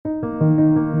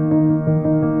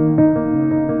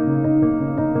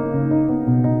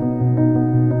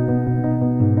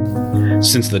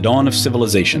Since the dawn of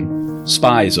civilization,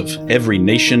 spies of every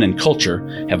nation and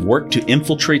culture have worked to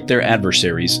infiltrate their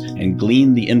adversaries and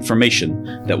glean the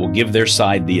information that will give their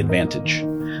side the advantage.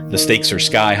 The stakes are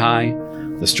sky high,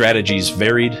 the strategies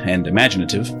varied and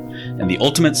imaginative, and the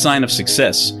ultimate sign of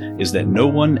success is that no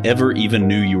one ever even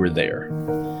knew you were there.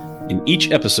 In each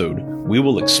episode, we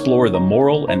will explore the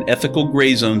moral and ethical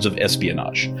gray zones of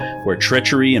espionage, where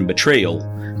treachery and betrayal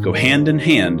go hand in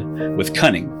hand with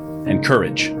cunning and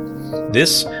courage.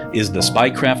 This is the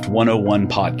Spycraft 101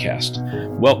 podcast.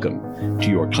 Welcome to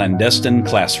your clandestine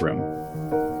classroom.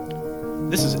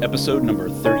 This is episode number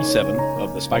 37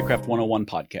 of the Spycraft 101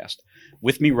 podcast.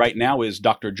 With me right now is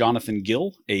Dr. Jonathan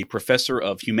Gill, a professor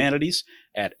of humanities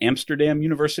at Amsterdam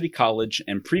University College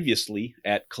and previously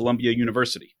at Columbia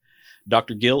University.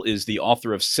 Dr. Gill is the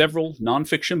author of several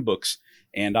nonfiction books,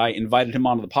 and I invited him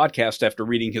onto the podcast after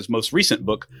reading his most recent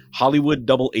book, Hollywood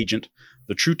Double Agent: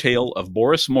 The True Tale of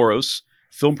Boris Moros,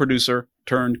 film producer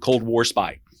turned Cold War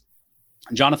spy.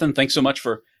 Jonathan, thanks so much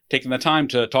for taking the time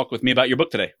to talk with me about your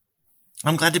book today.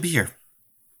 I'm glad to be here.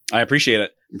 I appreciate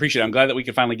it. I'm glad that we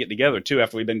could finally get together, too,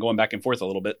 after we've been going back and forth a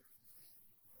little bit.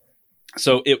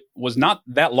 So it was not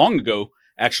that long ago,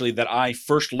 actually, that I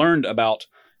first learned about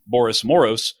Boris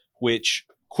Moros, which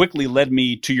quickly led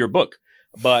me to your book.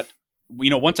 But,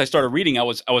 you know, once I started reading, I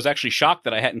was actually shocked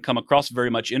that I hadn't come across very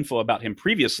much info about him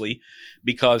previously,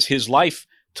 because his life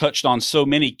touched on so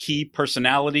many key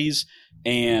personalities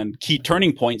and key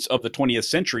turning points of the 20th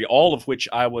century, all of which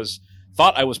I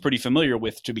thought I was pretty familiar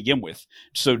with to begin with.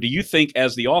 So do you think,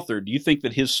 as the author, do you think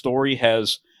that his story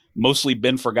has mostly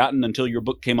been forgotten until your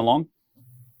book came along?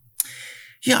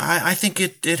 Yeah, I think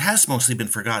it has mostly been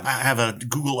forgotten. I have a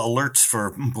Google alerts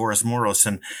for Boris Moros,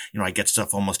 and, you know, I get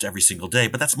stuff almost every single day,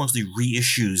 but that's mostly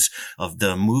reissues of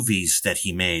the movies that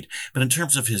he made. But in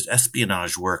terms of his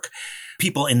espionage work,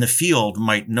 people in the field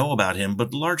might know about him,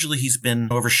 but largely he's been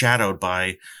overshadowed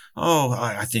by,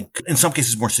 I think in some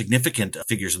cases more significant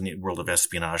figures in the world of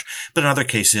espionage, but in other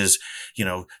cases, you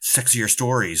know, sexier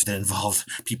stories that involve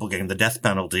people getting the death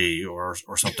penalty or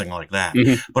something like that.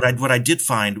 Mm-hmm. But what I did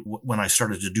find when I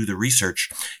started to do the research,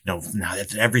 you know, now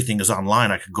that everything is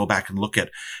online, I could go back and look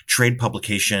at trade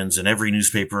publications and every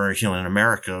newspaper, you know, in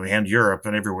America and Europe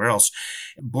and everywhere else.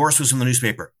 Boris was in the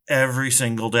newspaper every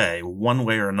single day, one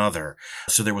way or another.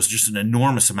 So there was just an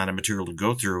enormous amount of material to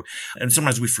go through. And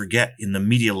sometimes we forget in the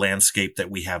media landscape that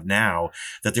we have now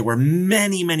that there were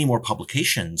many, many more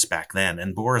publications back then.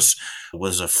 And Boris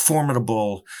was a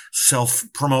formidable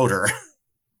self-promoter.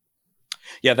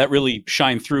 Yeah, that really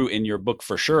shined through in your book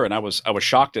for sure. And I was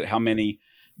shocked at how many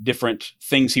different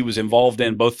things he was involved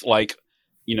in, both like,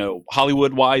 you know,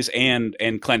 Hollywood-wise and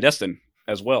clandestine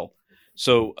as well.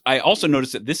 So I also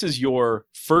noticed that this is your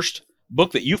first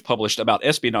book that you've published about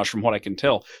espionage, from what I can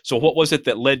tell. So what was it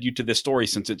that led you to this story,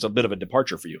 since it's a bit of a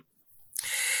departure for you?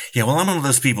 Yeah, well, I'm one of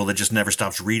those people that just never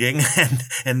stops reading,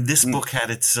 and this book had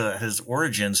his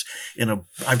origins in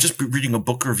I'm just reading a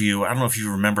book review. I don't know if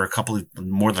you remember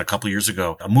more than a couple of years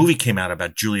ago, a movie came out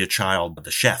about Julia Child,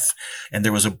 the chef, and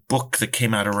there was a book that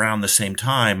came out around the same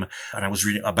time, and I was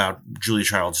reading about Julia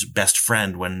Child's best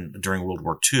friend during World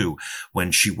War II,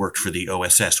 when she worked for the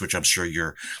OSS, which I'm sure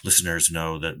your listeners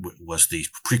know that was the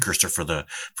precursor for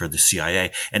the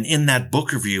CIA. And in that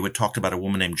book review, it talked about a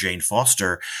woman named Jane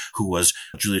Foster, who was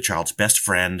Julia Child's best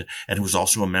friend, and who was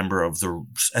also a member of the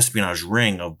espionage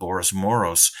ring of Boris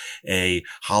Moros, a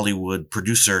Hollywood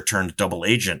producer turned double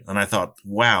agent. And I thought,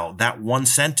 wow, that one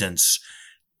sentence,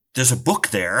 there's a book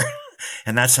there.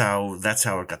 And that's how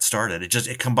it got started.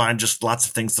 It combined just lots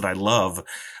of things that I love,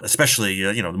 especially,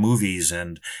 you know, the movies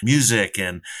and music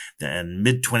and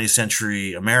mid 20th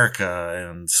century America.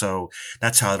 And so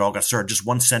that's how it all got started. Just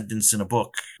one sentence in a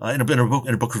book, in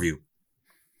a book review.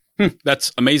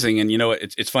 That's amazing. And, you know,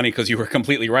 it's funny because you were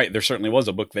completely right. There certainly was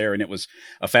a book there, and it was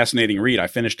a fascinating read. I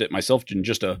finished it myself in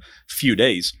just a few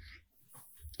days.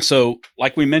 So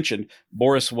like we mentioned,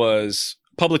 Boris was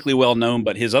publicly well known,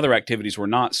 but his other activities were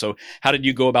not. So how did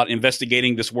you go about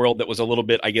investigating this world that was a little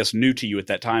bit, I guess, new to you at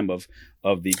that time of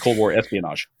the Cold War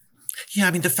espionage? Yeah,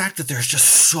 I mean, the fact that there's just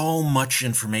so much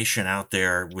information out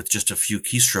there with just a few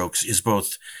keystrokes is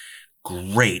both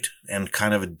great and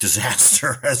kind of a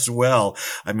disaster as well.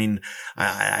 I mean,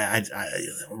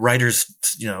 writers,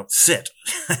 sit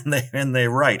and they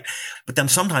write, but then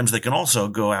sometimes they can also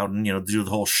go out and, do the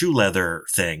whole shoe leather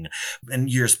thing. In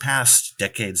years past,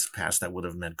 decades past, that would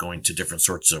have meant going to different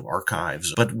sorts of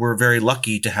archives, but we're very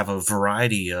lucky to have a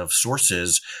variety of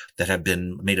sources that have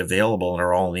been made available and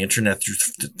are all on the internet through,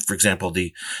 for example,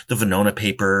 the Venona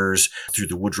papers, through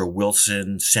the Woodrow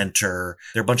Wilson Center.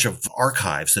 There are a bunch of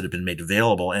archives that have been made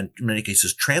available and in many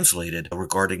cases translated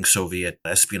regarding Soviet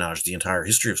espionage, the entire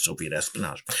history of Soviet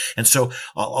espionage. And so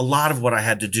a lot of what I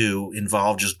had to do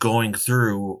involved just going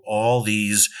through all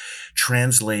these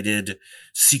translated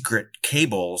secret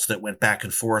cables that went back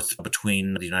and forth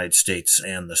between the United States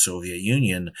and the Soviet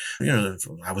Union.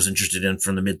 I was interested in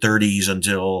from the mid-30s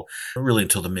until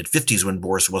the mid-50s when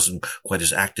Boris wasn't quite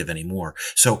as active anymore.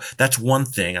 So that's one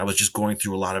thing. I was just going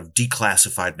through a lot of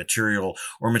declassified material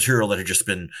or material that had just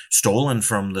been stolen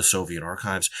from the Soviet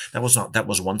archives. That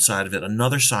was one side of it.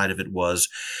 Another side of it was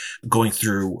going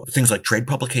through things like trade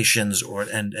publications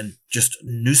and just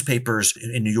newspapers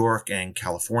in New York and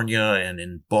California and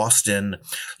in Boston,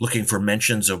 looking for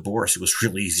mentions of Boris. It was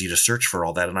really easy to search for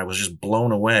all that. And I was just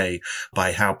blown away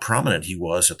by how prominent he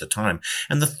was at the time.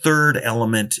 And the third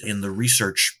element in the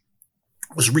research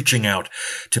was reaching out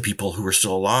to people who were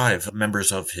still alive,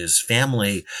 members of his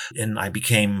family. And I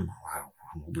became, I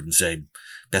wouldn't say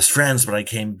best friends, but I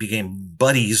became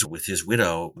buddies with his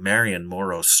widow, Marian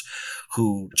Moros,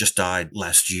 who just died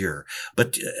last year.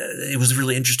 But it was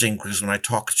really interesting because when I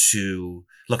talked to,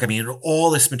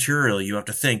 all this material, you have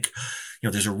to think,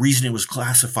 there's a reason it was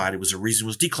classified. It was a reason it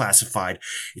was declassified.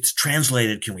 It's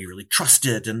translated. Can we really trust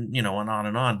it? And, and on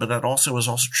and on. But that also is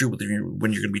also true when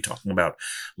you're going to be talking about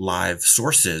live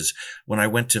sources. When I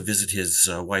went to visit his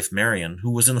wife, Marian,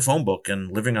 who was in the phone book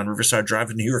and living on Riverside Drive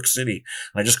in New York City,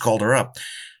 I just called her up.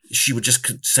 She would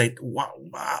just say, why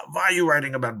are you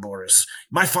writing about Boris?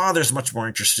 My father's much more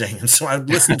interesting. And so I would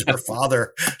listen to her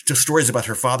father, to stories about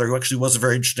her father, who actually was a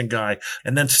very interesting guy.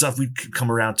 And then stuff we'd come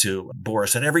around to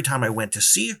Boris. And every time I went to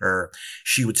see her,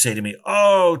 she would say to me,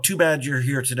 oh, too bad you're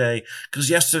here today. Because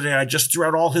yesterday I just threw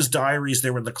out all his diaries.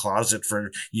 They were in the closet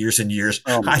for years and years.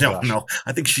 Oh I don't know.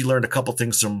 I think she learned a couple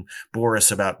things from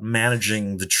Boris about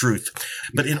managing the truth.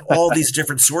 But in all these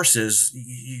different sources,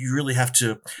 you really have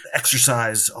to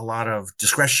exercise a lot of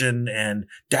discretion and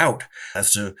doubt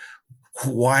as to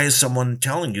why is someone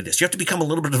telling you this. You have to become a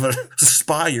little bit of a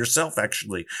spy yourself,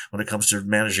 actually, when it comes to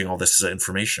managing all this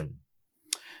information.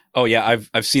 Oh yeah,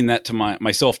 I've seen that to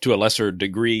myself to a lesser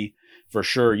degree, for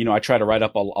sure. I try to write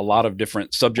up a lot of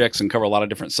different subjects and cover a lot of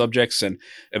different subjects, and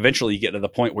eventually you get to the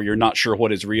point where you're not sure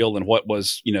what is real and what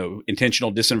was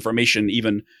intentional disinformation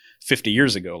even 50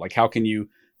 years ago. Like, how can you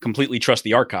completely trust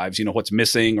the archives, what's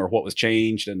missing or what was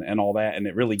changed and all that. And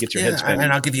it really gets your head spinning.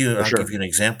 And I'll give you an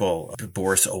example.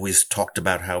 Boris always talked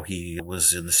about how he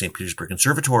was in the St. Petersburg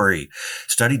Conservatory,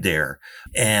 studied there.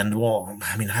 And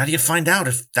how do you find out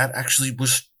if that actually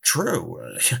was true?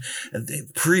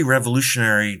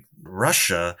 Pre-revolutionary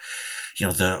Russia,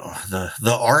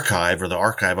 the archive or the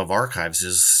archive of archives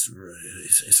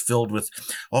is filled with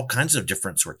all kinds of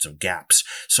different sorts of gaps.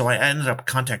 So I ended up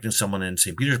contacting someone in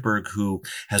St. Petersburg who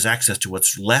has access to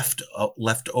what's left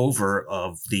over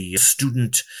of the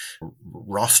student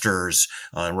rosters,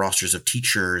 rosters of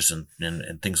teachers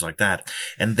and things like that.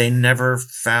 And they never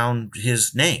found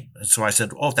his name. And so I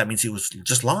said, oh, that means he was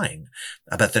just lying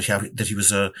about that he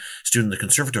was a student in the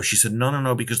conservatory. She said,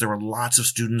 no, because there were lots of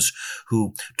students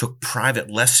who took private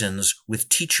lessons with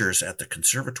teachers at the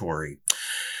conservatory.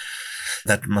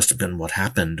 That must have been what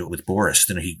happened with Boris.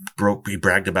 Then he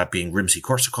bragged about being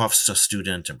Rimsky-Korsakov's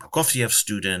student and Prokofiev's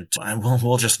student. And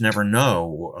we'll just never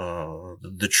know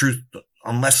the truth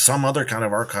unless some other kind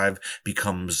of archive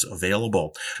becomes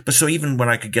available. But so even when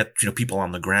I could get, people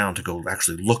on the ground to go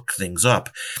actually look things up,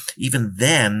 even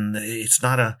then it's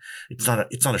not a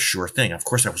sure thing. Of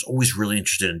course, I was always really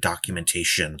interested in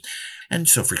documentation. And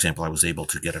so, for example, I was able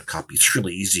to get a copy. It's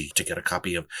really easy to get a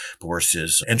copy of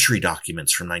Boris's entry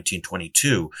documents from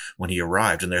 1922 when he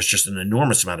arrived. And there's just an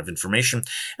enormous amount of information.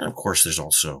 And of course, there's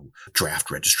also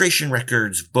draft registration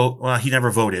records. Well, he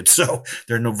never voted, so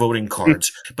there are no voting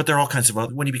cards. But there are all kinds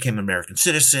of when he became an American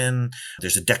citizen.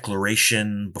 There's a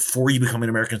declaration before you become an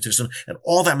American citizen. And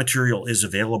all that material is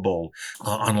available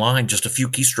online, just a few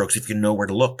keystrokes if you know where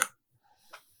to look.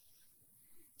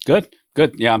 Good.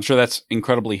 Yeah, I'm sure that's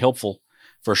incredibly helpful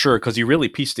for sure, because you really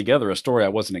pieced together a story I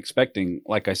wasn't expecting,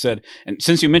 like I said. And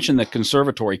since you mentioned the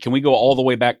conservatory, can we go all the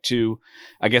way back to,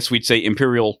 I guess we'd say,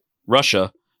 Imperial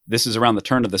Russia? This is around the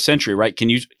turn of the century, right? Can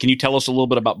you tell us a little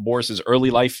bit about Boris's early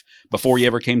life before he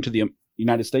ever came to the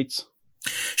United States?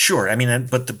 Sure. I mean,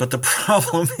 but the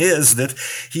problem is that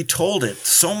he told it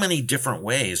so many different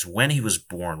ways: when he was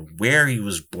born, where he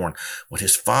was born, what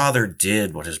his father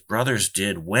did, what his brothers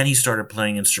did, when he started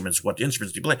playing instruments, what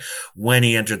instruments did he play, when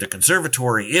he entered the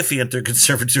conservatory, if he entered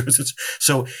conservatory.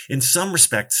 So in some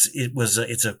respects,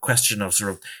 it's a question of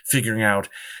sort of figuring out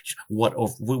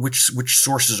which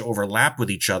sources overlap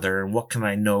with each other and what can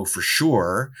I know for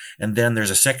sure. And then there's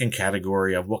a second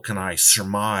category of what can I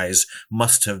surmise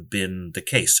must have been the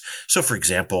case. So, for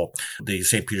example, the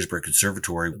St. Petersburg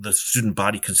Conservatory, the student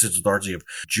body consisted largely of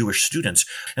Jewish students.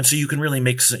 And so you can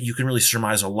really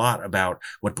surmise a lot about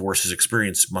what Boris's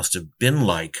experience must have been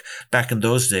like back in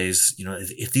those days.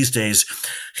 If these days,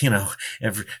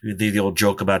 the old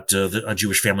joke about a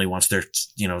Jewish family wants their,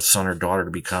 son or daughter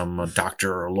to become a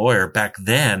doctor or a lawyer. Back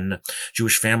then,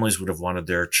 Jewish families would have wanted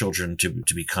their children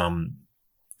to become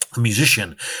a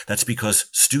musician. That's because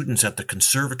students at the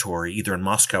conservatory, either in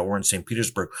Moscow or in St.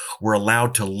 Petersburg, were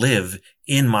allowed to live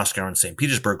in Moscow and St.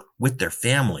 Petersburg with their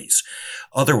families.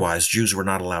 Otherwise, Jews were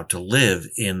not allowed to live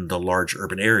in the large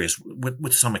urban areas,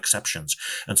 with some exceptions.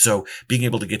 And so being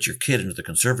able to get your kid into the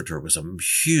conservatory was a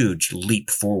huge leap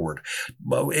forward.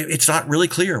 It's not really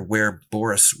clear where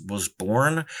Boris was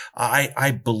born.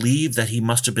 I believe that he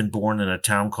must have been born in a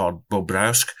town called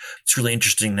Bobruisk. It's really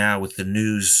interesting now with the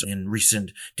news in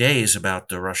recent days about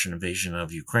the Russian invasion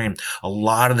of Ukraine. A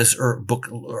lot of this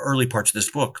early parts of this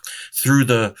book, through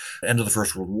the end of the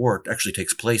First World War, actually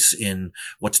takes place in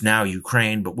what's now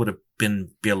Ukraine, but would have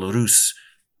been Belarus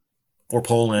or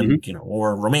Poland,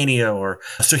 or Romania,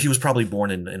 so he was probably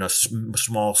born in a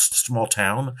small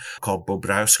town called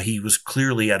Bobruisk. He was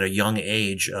clearly at a young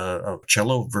age a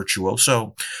cello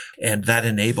virtuoso, and that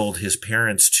enabled his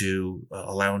parents to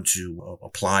allow him to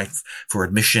apply for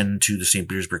admission to the St.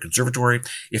 Petersburg Conservatory,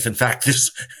 if in fact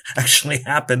this actually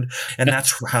happened. And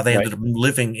that's how they ended up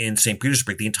living in St.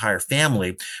 Petersburg, the entire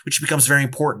family, which becomes very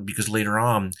important because later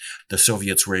on the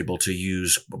Soviets were able to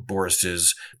use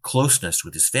Boris's closeness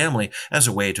with his family as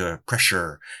a way to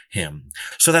pressure him.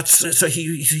 So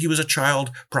he was a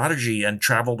child prodigy and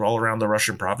traveled all around the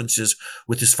Russian provinces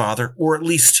with his father, or at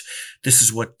least this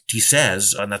is what he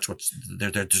says, and that's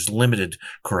there's limited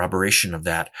corroboration of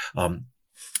that. And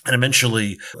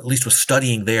eventually, at least was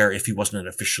studying there if he wasn't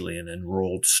officially an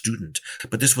enrolled student.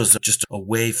 But this was just a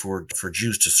way for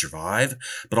Jews to survive,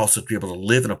 but also to be able to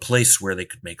live in a place where they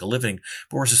could make a living.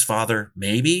 Boris's father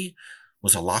maybe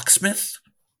was a locksmith.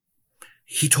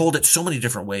 He told it so many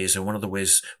different ways. And one of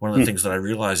the things that I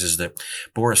realize is that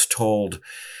Boris told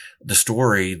the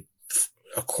story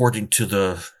according to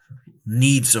the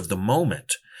needs of the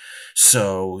moment.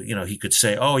 So, he could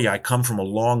say, oh yeah, I come from a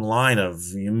long line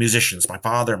of musicians, my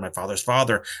father, my father's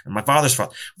father, and my father's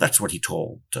father. That's what he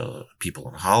told people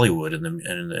in Hollywood and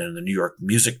the New York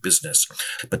music business.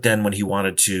 But then when he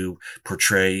wanted to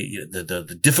portray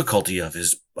the difficulty of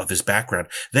his background,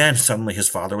 then suddenly his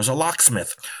father was a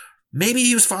locksmith. Maybe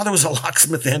his father was a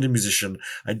locksmith and a musician.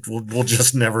 We'll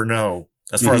just never know,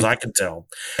 as far as I can tell.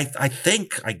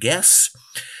 I guess,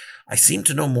 I seem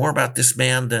to know more about this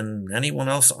man than anyone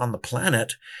else on the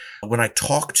planet. When I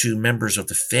talk to members of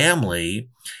the family,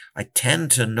 I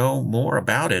tend to know more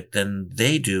about it than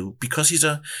they do because he's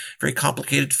a very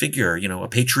complicated figure, a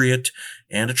patriot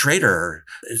and a traitor.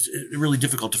 It's really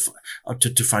difficult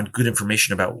to find good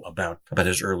information about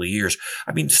his early years.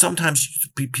 I mean, sometimes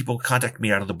people contact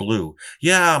me out of the blue.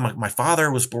 Yeah, my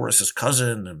father was Boris's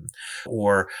cousin,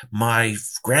 or my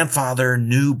grandfather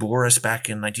knew Boris back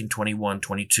in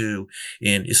 1921-22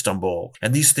 in Istanbul.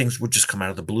 And these things would just come out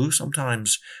of the blue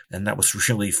sometimes. And that was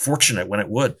really fortunate when it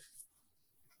would.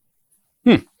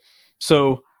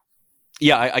 So,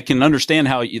 yeah, I can understand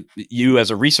how you as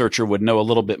a researcher would know a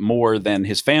little bit more than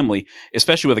his family,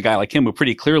 especially with a guy like him who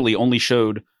pretty clearly only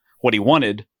showed what he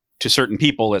wanted to certain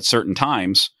people at certain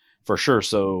times, for sure.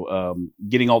 So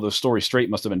getting all those stories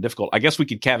straight must have been difficult. I guess we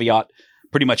could caveat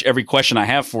pretty much every question I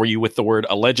have for you with the word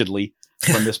allegedly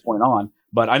from this point on.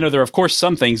 But I know there are, of course,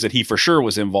 some things that he for sure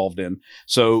was involved in.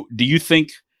 So do you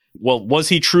think,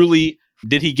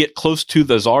 did he get close to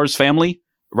the Tsar's family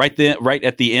right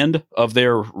at the end of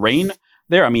their reign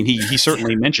there? I mean, he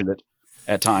certainly mentioned it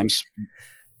at times.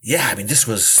 Yeah, I mean, this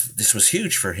was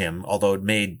huge for him, although it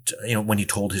made, when he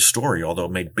told his story, although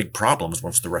it made big problems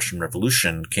once the Russian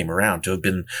Revolution came around. To have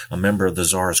been a member of the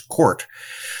Tsar's court,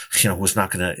 was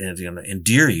not going to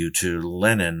endear you to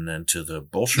Lenin and to the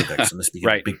Bolsheviks. And this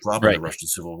became a big problem in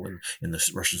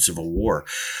the Russian Civil War.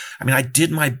 I mean, I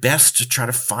did my best to try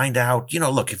to find out,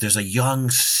 look, if there's a young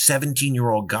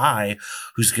 17-year-old guy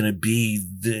who's going to be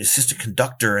the assistant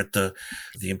conductor at the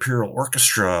Imperial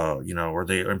Orchestra, or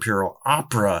the Imperial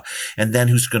Opera, Opera, and then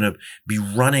who's going to be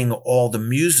running all the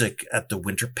music at the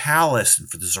Winter Palace and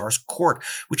for the Tsar's court,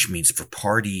 which means for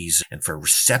parties and for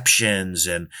receptions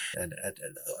and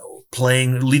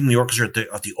leading the orchestra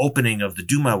at the opening of the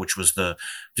Duma, which was the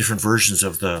different versions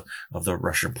of the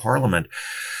Russian parliament.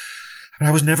 And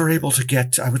I was never able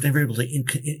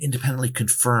to independently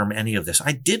confirm any of this.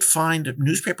 I did find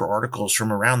newspaper articles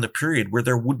from around the period where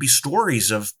there would be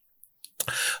stories of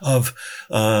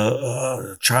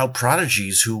child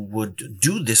prodigies who would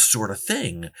do this sort of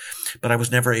thing, but I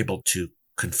was never able to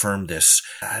confirm this.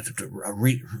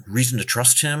 Reason to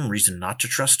trust him, reason not to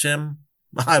trust him,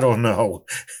 I don't know.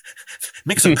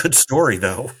 Makes a good story,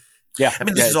 though. Yeah. I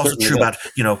mean, this is also true about,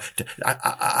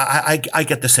 I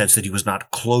get the sense that he was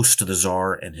not close to the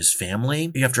Tsar and his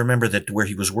family. You have to remember that where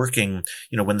he was working,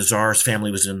 when the Tsar's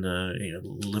family was in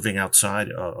living outside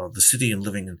of the city and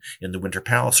living in the Winter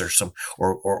Palace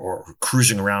or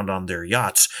cruising around on their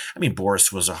yachts. I mean,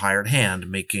 Boris was a hired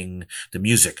hand making the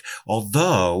music,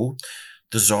 although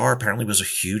the Tsar apparently was a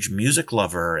huge music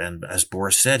lover. And as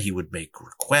Boris said, he would make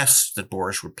requests that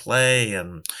Boris would play.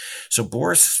 And so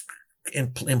Boris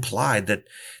implied that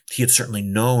he had certainly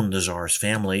known the Tsar's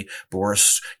family.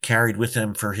 Boris carried with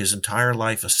him for his entire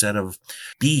life a set of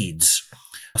beads,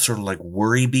 sort of like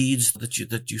worry beads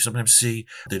that you sometimes see.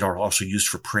 They are also used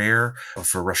for prayer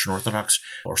for Russian Orthodox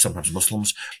or sometimes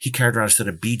Muslims. He carried around a set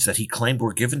of beads that he claimed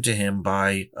were given to him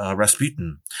by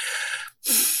Rasputin.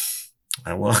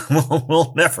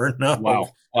 We'll never know.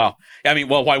 Wow. I mean,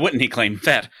 well, why wouldn't he claim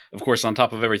that? Of course, on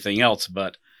top of everything else,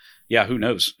 but yeah, who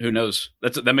knows?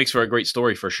 That makes for a great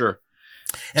story for sure.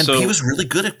 And he was really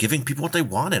good at giving people what they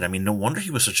wanted. I mean, no wonder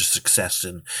he was such a success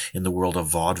in the world of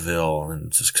vaudeville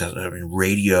and success in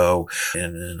radio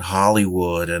and in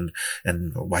Hollywood and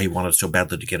why he wanted so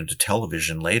badly to get into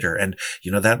television later. And,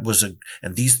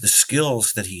 the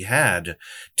skills that he had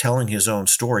telling his own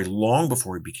story long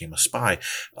before he became a spy,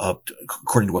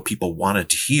 according to what people wanted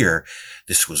to hear,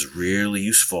 this was really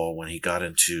useful when he got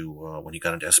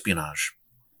into espionage.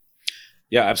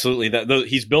 Yeah, absolutely.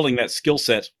 He's building that skill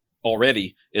set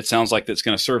already. It sounds like that's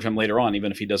going to serve him later on, even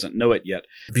if he doesn't know it yet.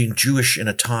 Being Jewish in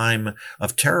a time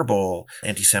of terrible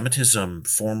anti-Semitism,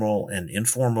 formal and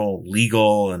informal,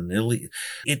 legal and illegal,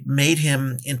 it made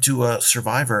him into a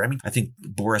survivor. I mean, I think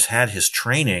Boris had his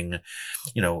training,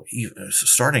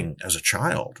 starting as a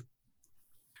child.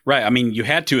 Right. I mean, you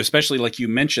had to, especially like you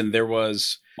mentioned, there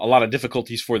was a lot of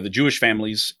difficulties for the Jewish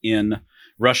families in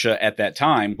Russia at that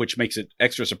time, which makes it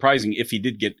extra surprising if he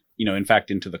did get, in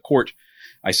fact, into the court,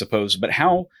 I suppose. But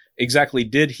how exactly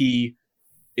did he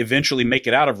eventually make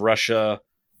it out of Russia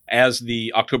as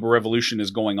the October Revolution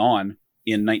is going on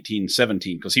in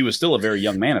 1917? Because he was still a very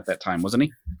young man at that time, wasn't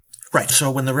he? Right.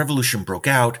 So when the revolution broke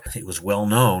out, it was well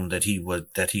known that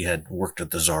he had worked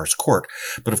at the Tsar's court.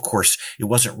 But of course, it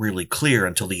wasn't really clear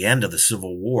until the end of the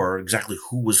Civil War exactly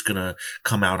who was going to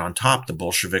come out on top, the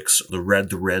Bolsheviks, the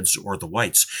Reds, or the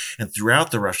Whites. And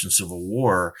throughout the Russian Civil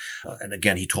War, and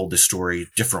again, he told this story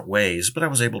different ways, but I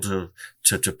was able to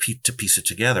piece it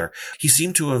together. He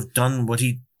seemed to have done what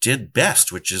he did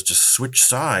best, which is to switch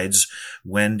sides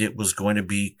when it was going to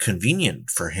be convenient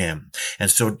for him. And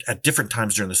so at different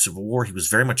times during the Civil War, he was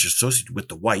very much associated with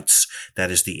the Whites, that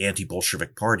is the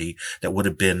anti-Bolshevik party, that would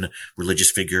have been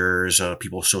religious figures,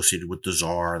 people associated with the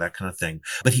Tsar, that kind of thing.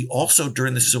 But he also,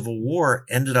 during the Civil War,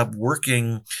 ended up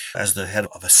working as the head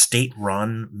of a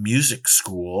state-run music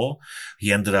school.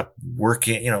 He ended up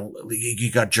working,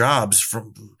 he got jobs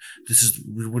from,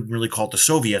 we wouldn't really call it the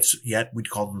Soviets yet,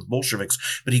 we'd call them the Bolsheviks,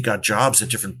 but he got jobs at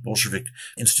different Bolshevik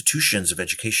institutions of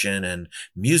education and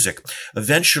music.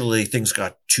 Eventually, things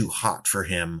got too hot for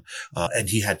him, and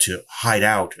he had to hide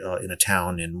out in a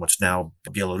town in what's now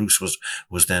Belarus,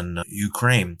 was then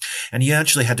Ukraine. And he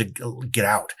actually had to get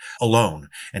out alone.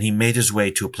 And he made his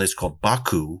way to a place called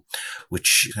Baku,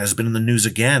 which has been in the news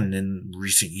again in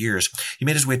recent years. He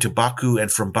made his way to Baku,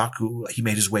 and from Baku, he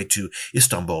made his way to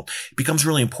Istanbul. It becomes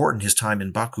really important, his time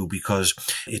in Baku, because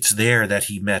it's there that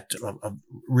he met a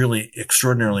really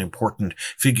extraordinarily important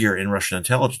figure in Russian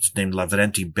intelligence named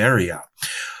Lavrentiy Beria,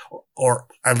 or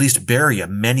at least Beria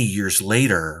many years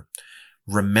later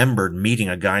remembered meeting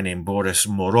a guy named Boris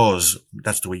Moroz.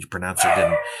 That's the way you pronounce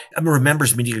it. And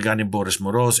remembers meeting a guy named Boris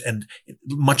Moroz. And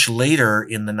much later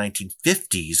in the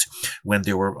 1950s, when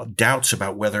there were doubts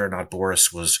about whether or not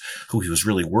Boris was who he was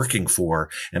really working for,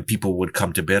 and people would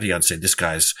come to Beria and say, this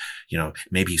guy's,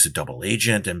 maybe he's a double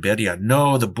agent. And Beria,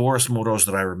 no, the Boris Moroz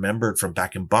that I remembered from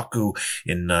back in Baku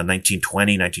in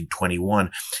 1920,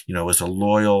 1921, was a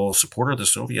loyal supporter of the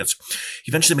Soviets.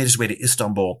 He eventually made his way to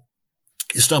Istanbul.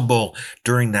 Istanbul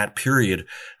during that period.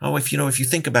 Oh, if you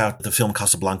think about the film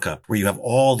Casablanca, where you have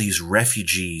all these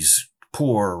refugees,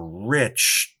 poor,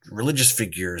 rich, religious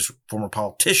figures, former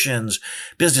politicians,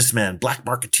 businessmen, black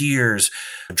marketeers,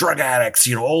 drug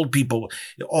addicts, old people,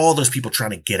 all those people trying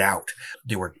to get out.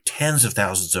 There were tens of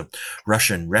thousands of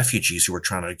Russian refugees who were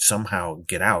trying to somehow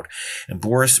get out. And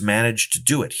Boris managed to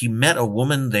do it. He met a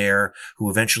woman there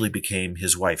who eventually became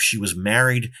his wife. She was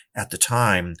married at the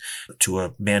time to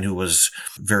a man who was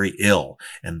very ill,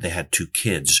 and they had 2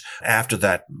 kids. After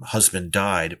that husband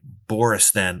died,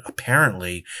 Boris then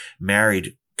apparently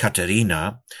married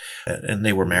Katerina, and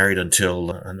they were married until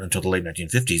the late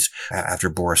 1950s, after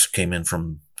Boris came in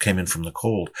from the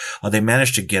cold. They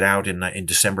managed to get out in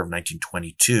December of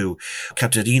 1922.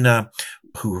 Katerina,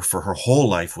 who for her whole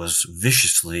life was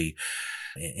viciously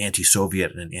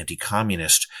anti-Soviet and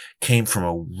anti-communist, came from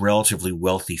a relatively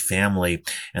wealthy family,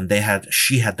 and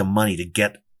she had the money to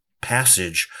get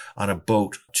passage on a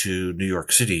boat to New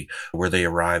York City, where they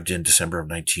arrived in December of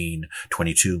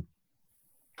 1922.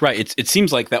 Right. It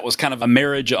seems like that was kind of a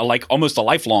marriage, like almost a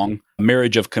lifelong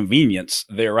marriage of convenience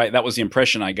there, right? That was the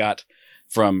impression I got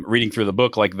from reading through the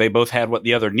book. Like they both had what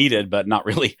the other needed, but not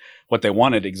really what they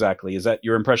wanted exactly. Is that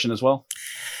your impression as well?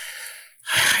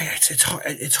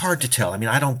 It's hard to tell. I mean,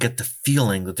 I don't get the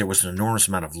feeling that there was an enormous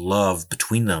amount of love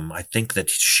between them. I think that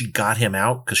she got him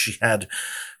out because she had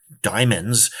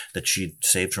diamonds that she'd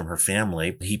saved from her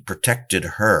family. He protected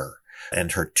her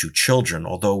and her 2 children.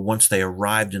 Although once they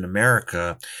arrived in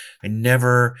America, I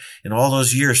never, in all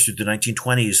those years through the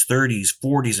 1920s, 30s,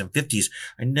 40s, and 50s,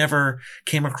 I never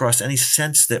came across any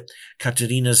sense that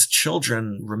Katerina's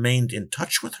children remained in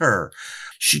touch with her.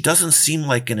 She doesn't seem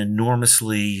like an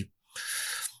enormously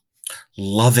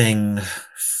loving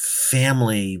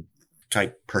family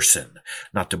type person,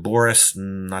 not to Boris,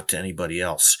 not to anybody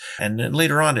else. And then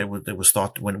later on, it was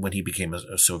thought when he became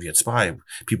a Soviet spy,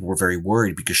 people were very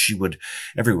worried because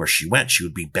everywhere she went, she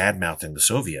would be bad-mouthing the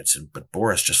Soviets. But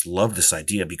Boris just loved this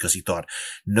idea because he thought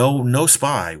no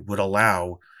spy would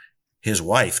allow his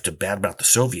wife to badmouth the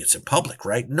Soviets in public,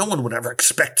 right? No one would ever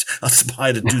expect a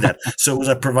spy to do that. So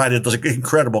it provided like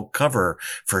incredible cover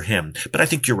for him. But I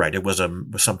think you're right. It was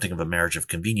something of a marriage of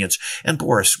convenience. And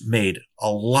Boris made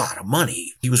a lot of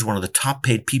money. He was one of the top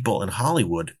paid people in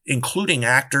Hollywood, including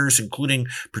actors, including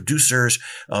producers,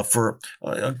 for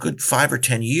a good 5 or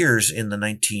 10 years in the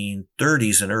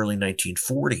 1930s and early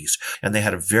 1940s. And they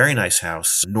had a very nice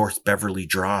house, North Beverly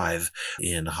Drive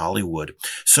in Hollywood.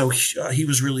 So he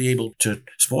was really able to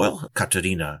spoil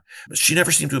Katerina. She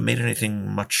never seemed to have made anything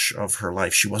much of her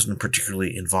life. She wasn't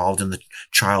particularly involved in the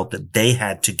child that they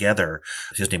had together.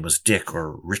 His name was Dick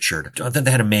or Richard. Then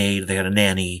they had a maid, they had a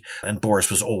nanny, and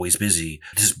Boris was always busy.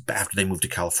 This is after they moved to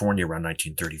California around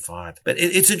 1935. But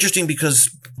it's interesting because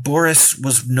Boris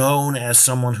was known as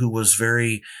someone who was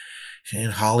very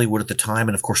in Hollywood at the time,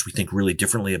 and of course we think really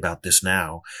differently about this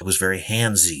now. It was very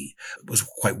handsy. It was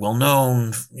quite well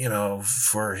known,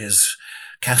 for his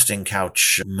casting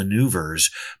couch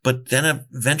maneuvers. But then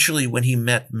eventually when he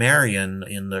met Marion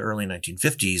in the early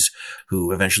 1950s,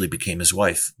 who eventually became his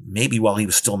wife, maybe while he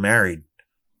was still married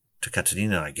to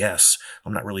Katerina, I guess.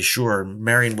 I'm not really sure.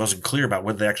 Marion wasn't clear about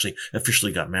whether they actually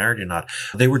officially got married or not.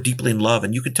 They were deeply in love,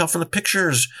 and you could tell from the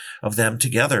pictures of them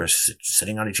together,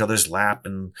 sitting on each other's lap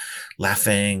and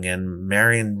laughing, and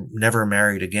Marion never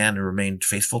married again and remained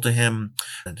faithful to him.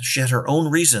 And she had her own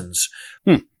reasons.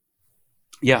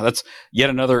 Yeah, that's yet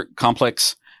another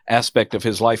complex aspect of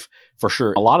his life for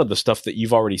sure. A lot of the stuff that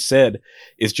you've already said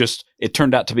is just, it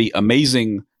turned out to be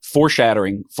amazing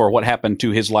foreshadowing for what happened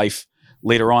to his life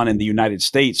later on in the United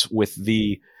States, with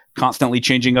the constantly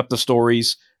changing up the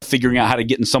stories, figuring out how to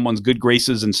get in someone's good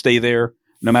graces and stay there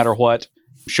no matter what,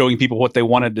 showing people what they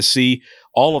wanted to see.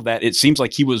 All of that, it seems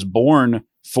like he was born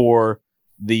for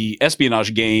the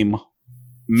espionage game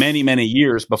many, many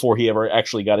years before he ever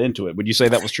actually got into it. Would you say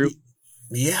that was true?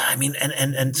 Yeah, I mean,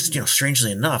 and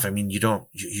strangely enough, I mean,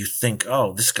 you think,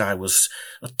 oh, this guy was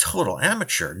a total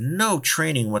amateur, no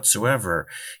training whatsoever.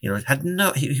 He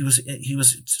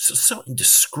was so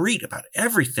indiscreet about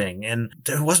everything, and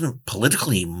he wasn't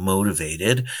politically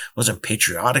motivated, wasn't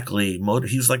patriotically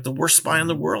motivated. He was like the worst spy in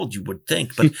the world, you would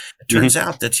think, but it turns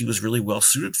out that he was really well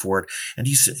suited for it. And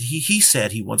he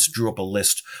said he once drew up a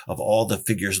list of all the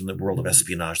figures in the world of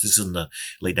espionage. This is in the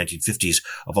late 1950s,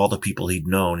 of all the people he'd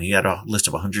known. He had a list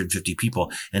of 150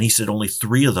 people, and he said only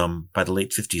 3 of them by the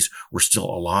late 50s were still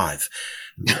alive.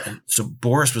 And so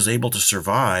Boris was able to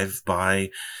survive by,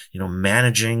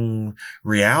 managing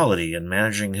reality and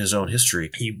managing his own history.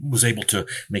 He was able to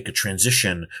make a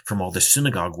transition from all this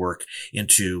synagogue work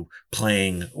into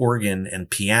playing organ and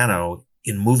piano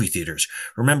in movie theaters.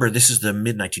 Remember, this is the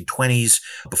mid-1920s,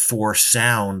 before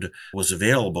sound was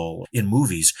available in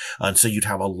movies. And so you'd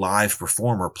have a live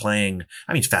performer playing,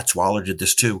 Fats Waller did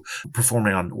this too,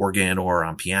 performing on organ or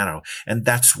on piano. And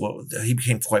that's what he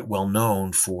became quite well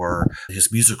known for,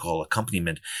 his musical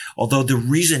accompaniment. Although the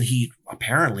reason he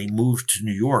apparently moved to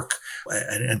New York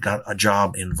and got a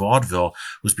job in vaudeville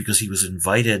was because he was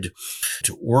invited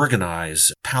to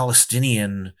organize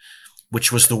Palestinian,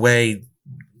 which was the way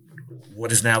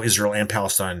what is now Israel and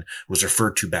Palestine was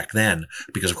referred to back then,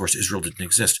 because of course Israel didn't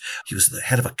exist. He was the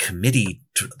head of a committee.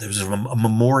 There was a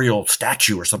memorial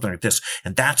statue or something like this.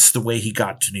 And that's the way he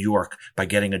got to New York, by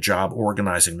getting a job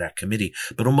organizing that committee.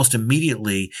 But almost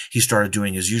immediately he started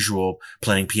doing his usual,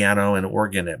 playing piano and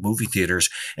organ at movie theaters.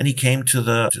 And he came to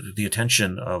the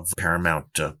attention of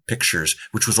Paramount Pictures,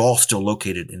 which was all still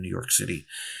located in New York City.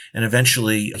 And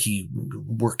eventually he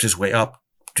worked his way up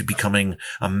to becoming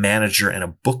a manager and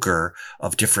a booker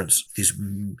of these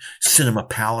cinema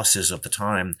palaces of the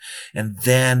time. And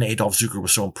then Adolf Zukor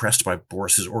was so impressed by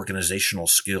Boris's organizational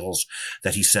skills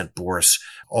that he sent Boris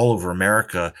all over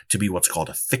America to be what's called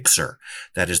a fixer.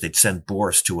 That is, they'd send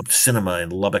Boris to a cinema in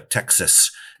Lubbock, Texas,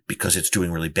 because it's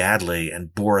doing really badly,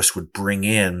 and Boris would bring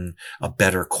in a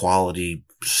better quality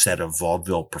set of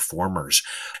vaudeville performers.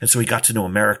 And so he got to know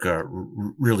America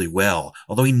really well,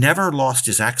 although he never lost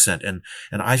his accent. And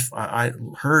I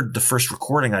heard the first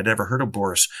recording I'd ever heard of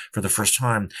Boris for the first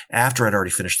time after I'd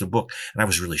already finished the book. And I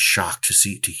was really shocked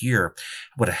to hear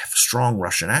what a strong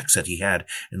Russian accent he had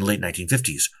in the late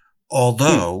 1950s.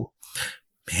 Although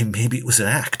maybe it was an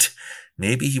act.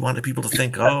 Maybe he wanted people to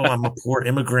think, oh, I'm a poor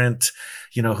immigrant,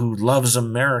 who loves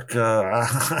America.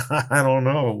 I don't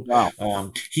know.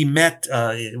 Wow. He met,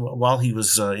 while he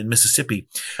was in Mississippi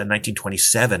in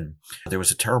 1927, there was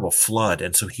a terrible flood.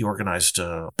 And so he organized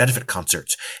benefit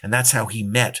concerts. And that's how he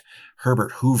met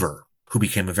Herbert Hoover, who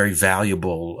became a very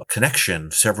valuable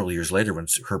connection several years later when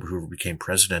Herbert Hoover became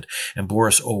president. And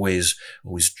Boris always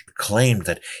claimed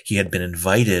that he had been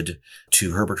invited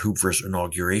to Herbert Hoover's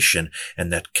inauguration,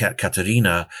 and that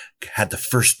Katerina had the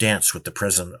first dance with the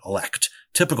president-elect.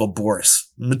 Typical Boris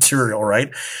material,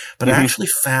 right? But I actually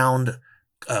found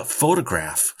a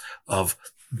photograph of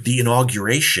the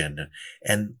inauguration,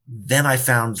 and then I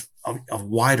found a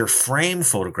wider frame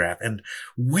photograph, and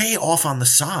way off on the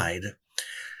side,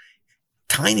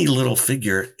 tiny little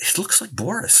figure. It looks like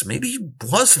Boris. Maybe he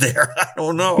was there. I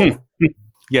don't know.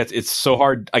 Yeah, it's so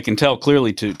hard. I can tell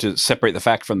clearly to separate the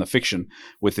fact from the fiction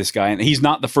with this guy. And he's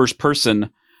not the first person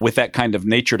with that kind of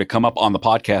nature to come up on the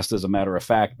podcast, as a matter of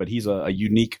fact, but he's a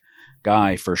unique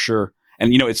guy for sure.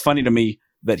 And, it's funny to me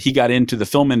that he got into the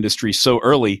film industry so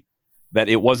early that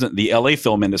it wasn't the LA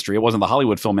film industry. It wasn't the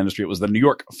Hollywood film industry. It was the New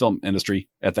York film industry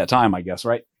at that time, I guess,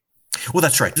 right? Well,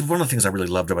 that's right. One of the things I really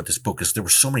loved about this book is there were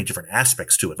so many different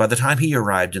aspects to it. By the time he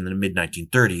arrived in the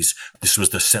mid-1930s, this was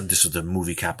the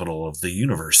movie capital of the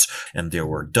universe, and there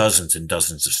were dozens and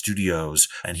dozens of studios,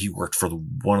 and he worked for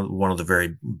one of the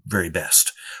very, very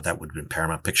best. That would have been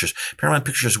Paramount Pictures. Paramount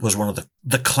Pictures was one of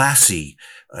the classy,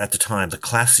 at the time, the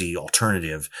classy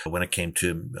alternative when it came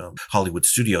to Hollywood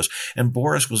studios. And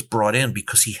Boris was brought in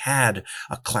because he had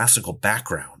a classical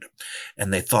background,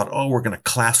 and they thought, oh, we're going to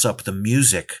class up the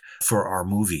music for our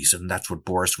movies. And that's what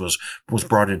Boris was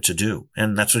brought in to do.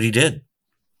 And that's what he did.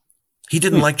 He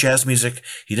didn't like jazz music.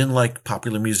 He didn't like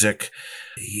popular music.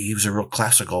 He was a real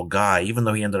classical guy, even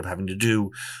though he ended up having to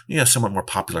do, somewhat more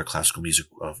popular classical music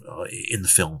in the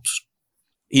films.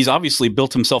 He's obviously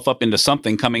built himself up into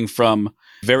something coming from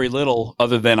very little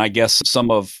other than, I guess,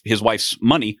 some of his wife's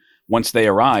money once they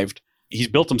arrived. He's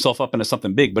built himself up into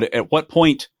something big. But at what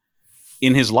point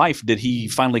in his life did he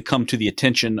finally come to the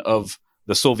attention of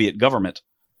the Soviet government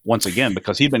once again?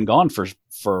 Because he'd been gone for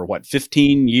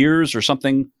 15 years or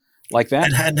something like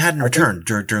that, and hadn't returned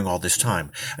during all this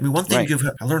time. One thing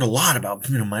I learned a lot about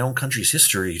my own country's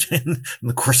history in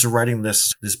the course of writing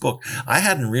this book. I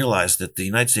hadn't realized that the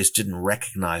United States didn't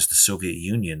recognize the Soviet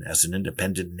Union as an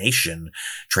independent nation,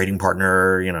 trading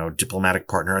partner, diplomatic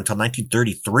partner until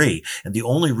 1933. And the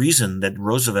only reason that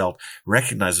Roosevelt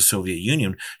recognized the Soviet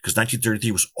Union, because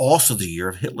 1933 was also the year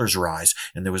of Hitler's rise,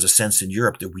 and there was a sense in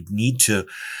Europe that we'd need to,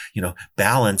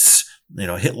 balance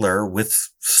Hitler with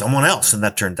someone else, and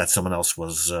that someone else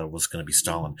was going to be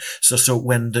Stalin. So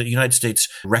when the United States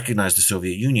recognized the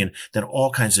Soviet Union, then all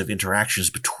kinds of interactions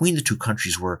between the two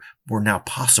countries were now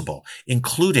possible,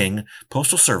 including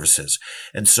postal services.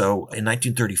 And so in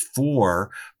 1934,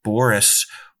 Boris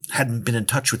hadn't been in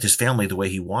touch with his family the way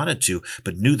he wanted to,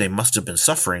 but knew they must have been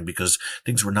suffering because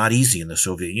things were not easy in the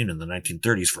Soviet Union in the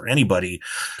 1930s for anybody.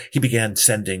 He began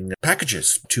sending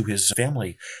packages to his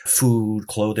family, food,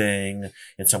 clothing,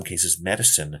 in some cases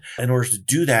medicine. In order to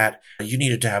do that, you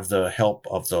needed to have the help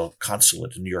of the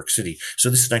consulate in New York City. So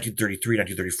this is 1933,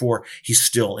 1934. He's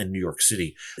still in New York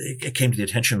City. It came to the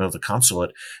attention of the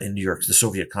consulate in New York, the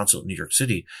Soviet consulate in New York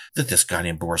City, that this guy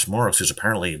named Boris Moros, who's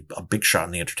apparently a big shot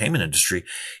in the entertainment industry,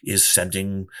 is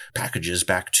sending packages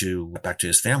back to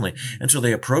his family. And so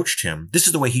they approached him. This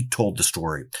is the way he told the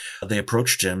story. They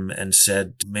approached him and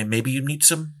said, maybe you need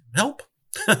some help.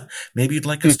 Maybe you'd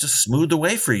like us to smooth the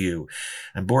way for you.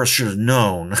 And Boris should have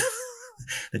known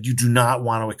that you do not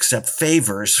want to accept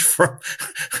favors from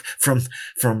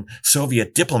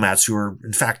Soviet diplomats who are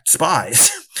in fact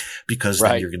spies, because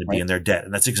then you're going to be in their debt.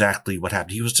 And that's exactly what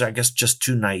happened. He was, I guess, just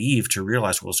too naive to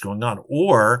realize what was going on.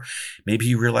 Or maybe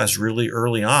he realized really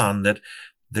early on that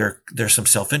there's some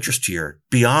self-interest here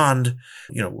beyond,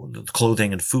 the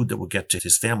clothing and food that will get to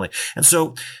his family. And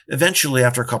so eventually,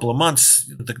 after a couple of months,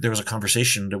 there was a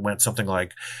conversation that went something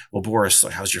like, well, Boris,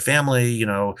 how's your family?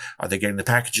 Are they getting the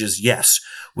packages? Yes.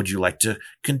 Would you like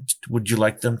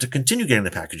them to continue getting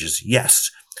the packages? Yes.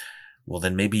 Well,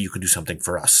 then maybe you can do something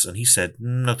for us. And he said,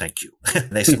 no, thank you. And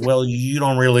they said, well, you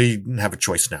don't really have a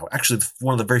choice now. Actually,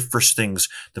 one of the very first things,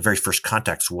 the very first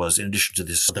contacts was, in addition to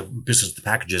this, the business of the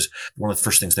packages, one of the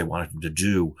first things they wanted him to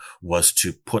do was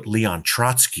to put Leon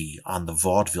Trotsky on the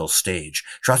vaudeville stage.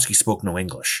 Trotsky spoke no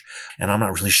English, and I'm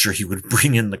not really sure he would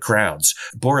bring in the crowds.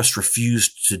 Boris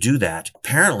refused to do that,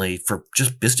 apparently for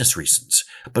just business reasons.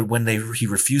 But when he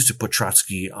refused to put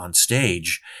Trotsky on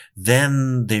stage,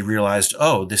 then they realized,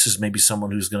 oh, this is maybe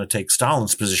someone who's going to take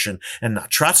Stalin's position and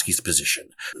not Trotsky's position.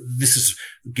 This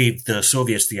gave the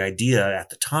Soviets the idea at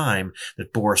the time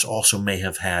that Boris also may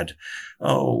have had,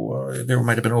 there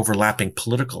might have been overlapping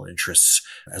political interests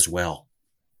as well.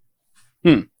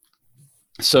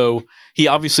 So he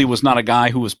obviously was not a guy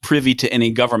who was privy to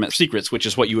any government secrets, which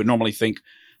is what you would normally think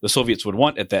the Soviets would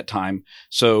want at that time.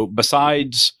 So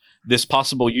besides this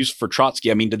possible use for Trotsky,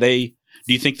 I mean,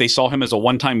 do you think they saw him as a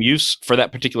one-time use for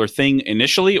that particular thing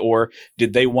initially, or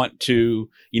did they want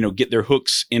to, get their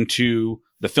hooks into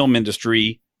the film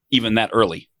industry even that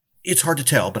early? It's hard to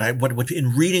tell, but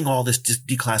in reading all this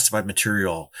declassified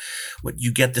material, what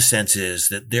you get the sense is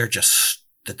that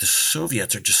that the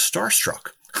Soviets are just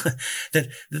starstruck. that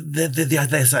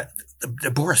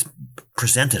Boris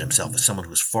presented himself as someone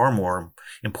who was far more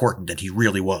important than he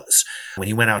really was. When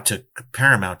he went out to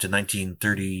Paramount in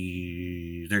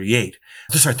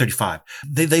 1935,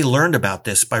 they learned about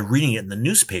this by reading it in the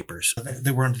newspapers. They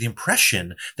were under the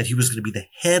impression that he was going to be the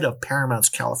head of Paramount's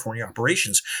California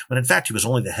operations, when in fact he was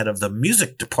only the head of the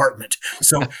music department.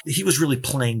 So he was really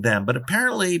playing them. But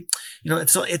apparently,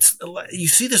 it's you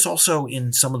see this also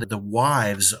in some of the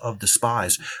wives of the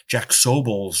spies. Jack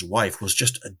Sobel's wife was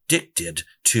just addicted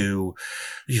to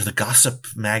the gossip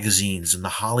magazines and the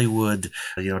Hollywood,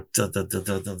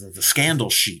 the scandal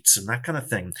sheets and that kind of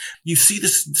thing. You see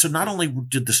this. So not only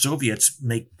did the Soviets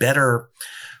make better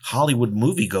Hollywood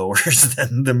moviegoers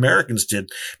than the Americans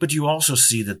did, but you also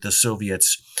see that the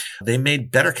Soviets, they made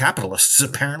better capitalists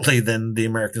apparently than the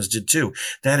Americans did too.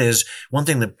 That is, one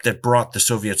thing that brought the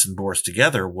Soviets and Boris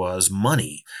together was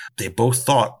money. They both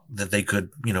thought that they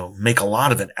could, make a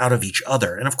lot of it out of each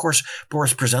other. And of course,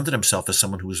 Boris presented himself as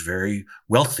someone who was very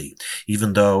wealthy,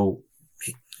 even though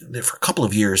for a couple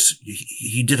of years,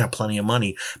 he did have plenty of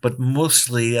money, but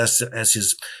mostly as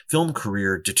his film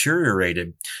career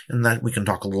deteriorated, and that we can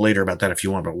talk a little later about that if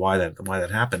you want, about why that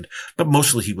happened. But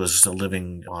mostly he was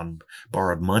living on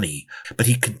borrowed money. But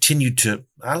he continued to,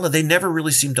 they never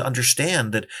really seemed to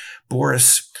understand that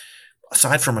Boris,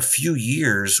 aside from a few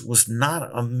years, was not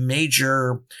a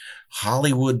major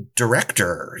Hollywood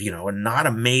director, and not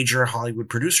a major Hollywood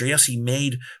producer. Yes, he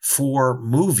made 4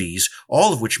 movies,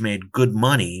 all of which made good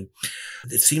money.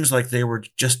 It seems like they were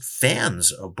just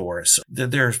fans of Boris.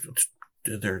 They're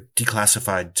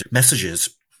declassified messages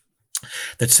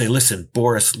that say, listen,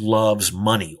 Boris loves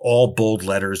money, all bold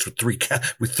letters with 3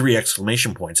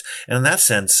 exclamation points. And in that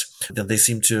sense, they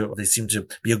seem to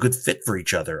be a good fit for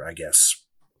each other, I guess.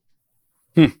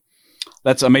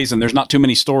 That's amazing. There's not too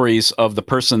many stories of the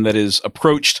person that is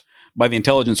approached by the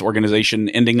intelligence organization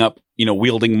ending up,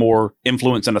 wielding more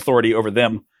influence and authority over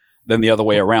them than the other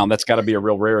way around. That's got to be a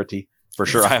real rarity for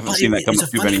sure. I haven't seen that come up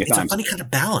too many times. It's a funny kind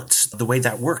of balance, the way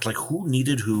that worked. Like, who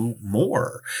needed who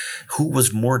more? Who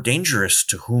was more dangerous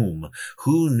to whom?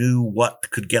 Who knew what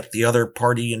could get the other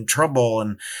party in trouble?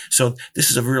 And so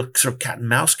this is a real sort of cat and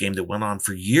mouse game that went on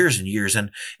for years and years. And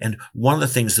one of the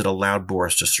things that allowed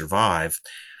Boris to survive,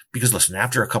 Because listen,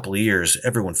 after a couple of years,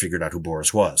 everyone figured out who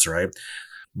Boris was, right?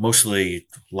 Mostly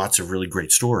lots of really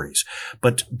great stories.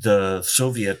 But the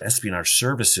Soviet espionage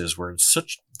services were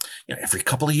such, every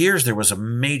couple of years there was a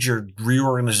major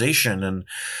reorganization and,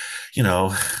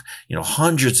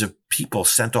 hundreds of people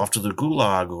sent off to the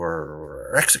gulag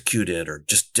or executed or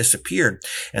just disappeared.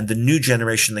 And the new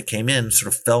generation that came in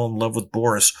sort of fell in love with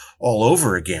Boris all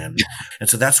over again. And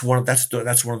so that's one of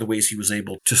the ways he was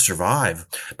able to survive,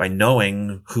 by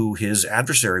knowing who his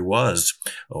adversary was,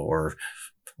 or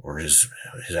his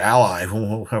ally,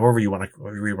 however you want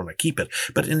to keep it.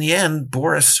 But in the end,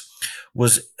 Boris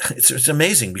it's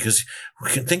amazing, because we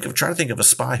can try to think of a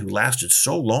spy who lasted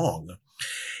so long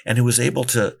and who was able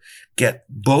to get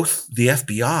both the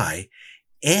FBI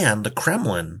and the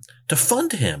Kremlin to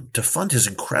fund his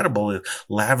incredible,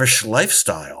 lavish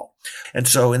lifestyle. And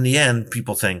so in the end,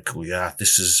 people think, well, yeah,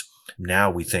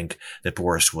 now we think that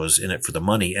Boris was in it for the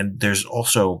money. And there's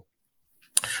also,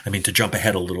 to jump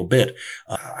ahead a little bit,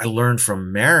 I learned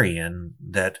from Marion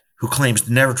who claims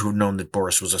never to have known that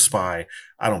Boris was a spy.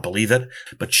 I don't believe it,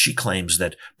 but she claims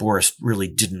that Boris really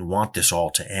didn't want this all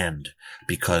to end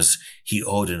because he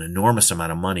owed an enormous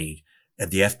amount of money, and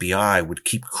the FBI would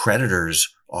keep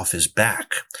creditors off his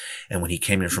back. And when he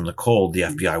came in from the cold, the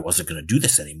FBI wasn't going to do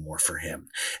this anymore for him.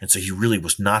 And so he really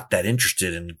was not that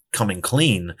interested in coming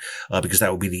clean, because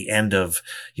that would be the end of,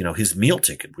 his meal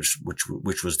ticket,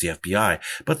 which was the FBI.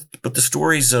 But the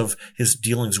stories of his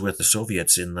dealings with the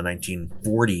Soviets in the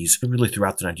 1940s, really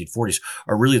throughout the 1940s,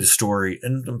 are really the story,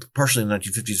 and partially in the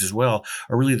 1950s as well,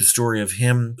 are really the story of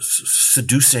him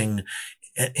seducing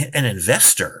an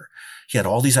investor. He had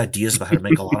all these ideas about how to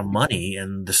make a lot of money,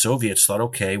 and the Soviets thought,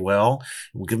 okay, well,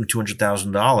 we'll give him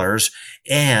 $200,000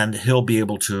 and he'll be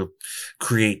able to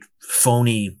create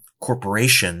phony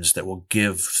corporations that will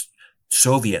give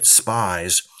Soviet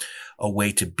spies a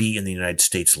way to be in the United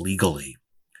States legally.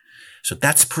 So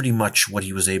that's pretty much what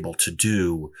he was able to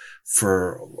do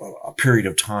for a period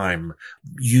of time.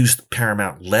 Used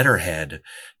Paramount letterhead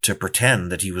to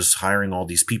pretend that he was hiring all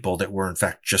these people that were in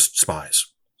fact just spies.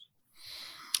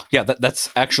 Yeah, that's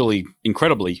actually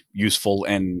incredibly useful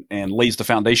and lays the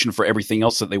foundation for everything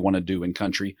else that they want to do in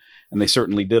country. And they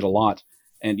certainly did a lot.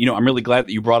 And, I'm really glad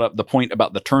that you brought up the point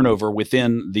about the turnover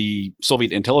within the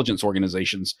Soviet intelligence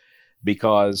organizations,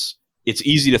 because it's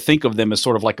easy to think of them as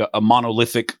sort of like a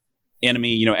monolithic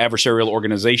enemy, adversarial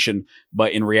organization.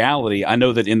 But in reality, I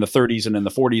know that in the 30s and in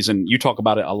the 40s, and you talk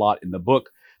about it a lot in the book,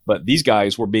 but these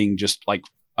guys were being just like,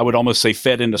 I would almost say,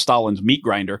 fed into Stalin's meat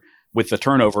grinder. With the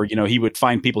turnover, he would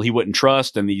find people he wouldn't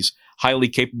trust, and these highly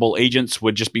capable agents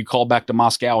would just be called back to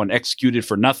Moscow and executed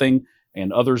for nothing,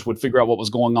 and others would figure out what was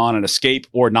going on and escape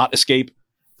or not escape,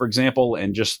 for example.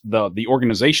 And just the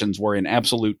organizations were in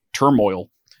absolute turmoil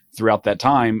throughout that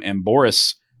time, and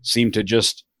Boris seemed to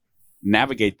just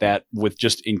navigate that with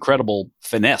just incredible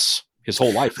finesse his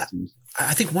whole life.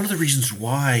 I think one of the reasons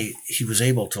why he was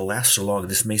able to last so long,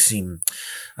 this may seem,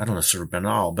 sort of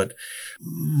banal, but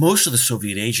most of the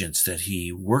Soviet agents that he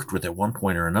worked with at one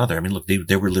point or another, look,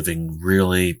 they were living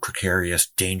really precarious,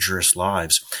 dangerous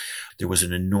lives. There was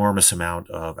an enormous amount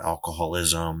of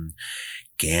alcoholism,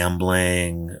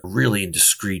 gambling, really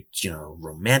indiscreet,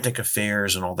 romantic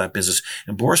affairs and all that business.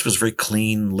 And Boris was a very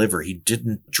clean liver. He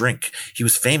didn't drink. He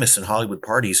was famous in Hollywood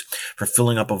parties for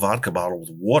filling up a vodka bottle with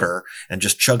water and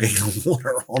just chugging the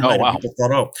water all night. Oh, wow. And people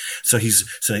thought, so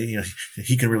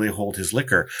he can really hold his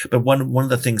liquor. But one of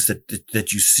the things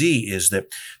that you see is that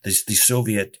the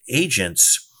Soviet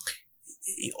agents,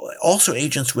 also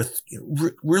agents with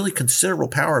really considerable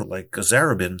power like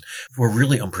Zarubin, were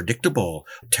really unpredictable,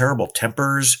 terrible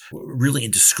tempers, really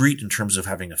indiscreet in terms of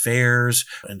having affairs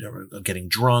and getting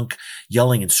drunk,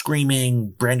 yelling and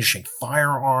screaming, brandishing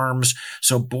firearms.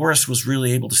 So Boris was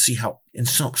really able to see how, in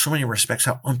so many respects,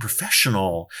 how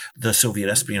unprofessional the Soviet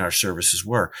espionage services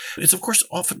were. It's of course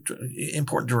often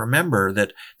important to remember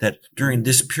that during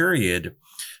this period,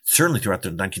 certainly throughout the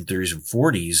 1930s and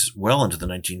 40s, well into the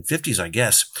 1950s, I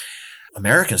guess,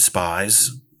 American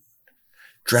spies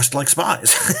dressed like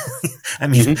spies.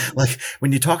 Like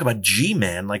when you talk about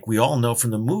G-Men, like we all know from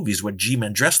the movies what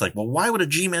G-Men dress like. Well, why would a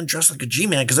G-Man dress like a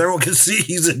G-Man? Because everyone can see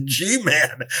he's a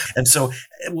G-Man. And so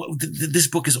this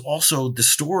book is also the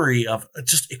story of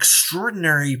just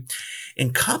extraordinary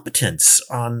incompetence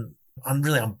on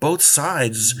on both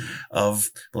sides of,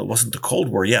 well, it wasn't the Cold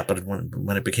War yet, but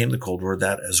when it became the Cold War,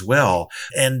 that as well.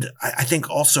 And I think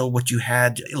also what you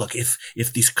had, look, if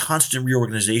these constant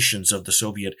reorganizations of the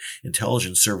Soviet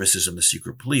intelligence services and the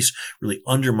secret police really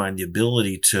undermined the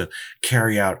ability to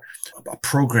carry out a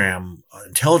program, an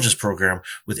intelligence program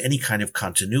with any kind of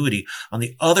continuity, on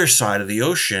the other side of the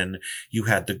ocean, you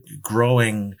had the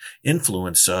growing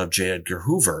influence of J. Edgar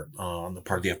Hoover on the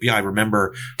part of the FBI.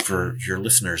 Remember, for your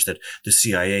listeners, that the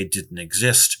CIA didn't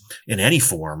exist in any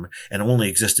form and only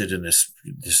existed in this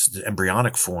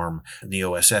embryonic form in the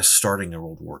OSS starting in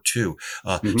World War II.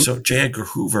 So J. Edgar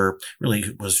Hoover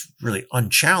was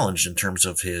unchallenged in terms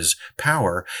of his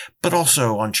power, but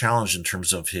also unchallenged in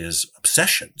terms of his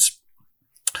obsessions.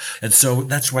 And so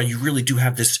that's why you really do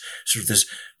have this sort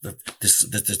of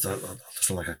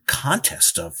like a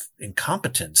contest of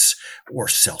incompetence or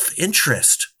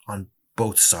self-interest on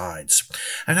both sides.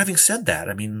 And having said that,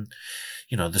 I mean,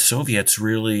 the Soviets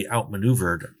really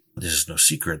outmaneuvered. This is no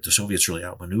secret. The Soviets really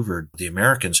outmaneuvered the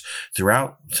Americans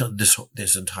throughout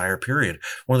this entire period.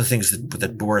 One of the things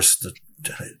that Boris,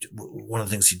 one of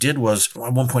the things he did was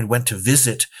at one point went to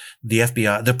visit the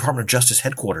FBI, the Department of Justice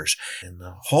headquarters. In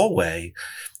the hallway,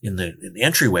 in the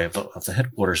entryway of the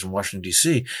headquarters in Washington,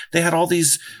 D.C., they had all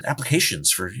these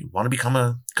applications for, you want to become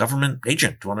a government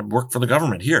agent, you want to work for the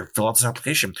government, here, fill out this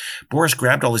application. Boris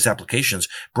grabbed all these applications,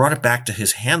 brought it back to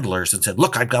his handlers and said,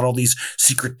 look, I've got all these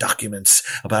secret documents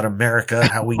about America,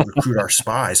 how we recruit our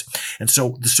spies. And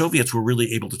so the Soviets were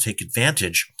really able to take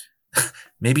advantage,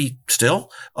 maybe still,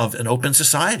 of an open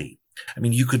society. I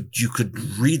mean, you could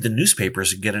read the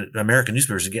newspapers and American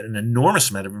newspapers and get an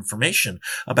enormous amount of information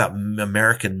about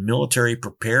American military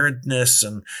preparedness,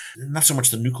 and not so much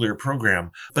the nuclear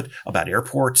program, but about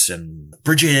airports and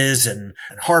bridges and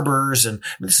harbors. And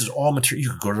this is all material.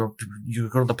 You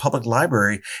could go to the public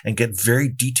library and get very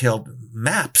detailed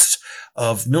maps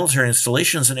of military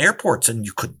installations and airports, and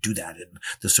you couldn't do that in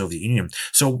the Soviet Union.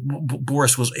 So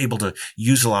Boris was able to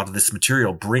use a lot of this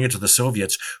material, bring it to the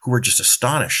Soviets, who were just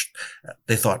astonished.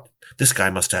 They thought, this guy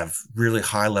must have really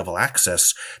high level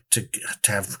access to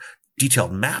have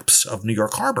detailed maps of New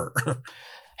York Harbor.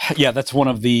 Yeah, that's one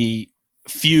of the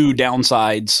few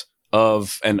downsides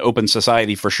of an open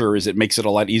society, for sure, is it makes it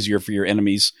a lot easier for your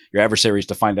enemies, your adversaries,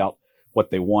 to find out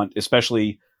what they want,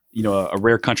 especially a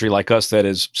rare country like us that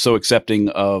is so accepting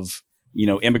of,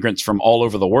 immigrants from all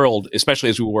over the world, especially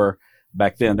as we were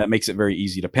back then. That makes it very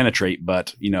easy to penetrate,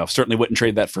 but, certainly wouldn't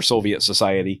trade that for Soviet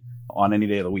society on any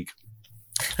day of the week.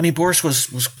 I mean, Boris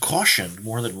was cautioned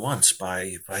more than once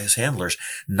by his handlers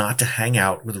not to hang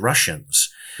out with Russians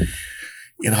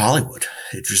in Hollywood.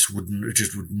 It just would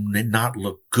not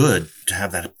look good to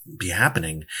have that be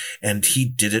happening. And he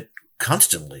did it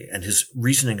constantly. And his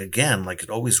reasoning, again, like it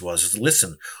always was, is,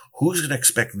 listen, who's going to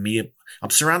expect me? I'm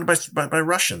surrounded by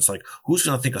Russians. Like, who's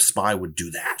going to think a spy would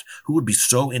do that? Who would be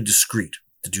so indiscreet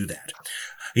to do that?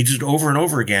 He did it over and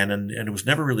over again, and it was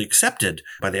never really accepted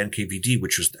by the NKVD,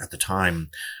 which was at the time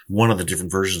one of the different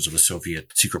versions of the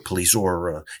Soviet secret police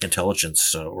or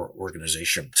intelligence or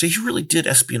organization. So he really did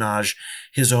espionage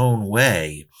his own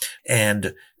way,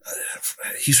 and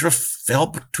he sort of fell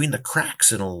between the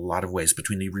cracks in a lot of ways,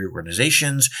 between the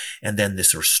reorganizations and then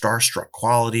this sort of starstruck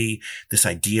quality, this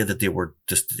idea that the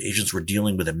agents were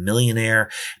dealing with a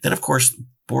millionaire. Then, of course,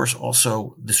 Boris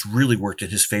also, this really worked in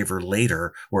his favor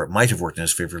later, or it might have worked in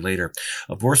his favor later.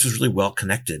 Boris was really well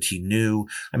connected. He knew,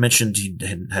 I mentioned he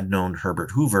had known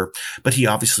Herbert Hoover, but he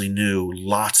obviously knew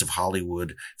lots of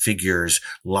Hollywood figures,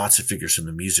 lots of figures from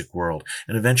the music world.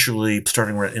 And eventually,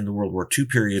 starting in the World War II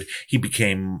period, he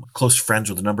became close friends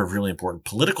with a number of really important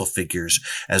political figures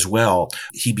as well.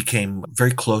 He became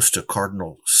very close to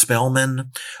Cardinal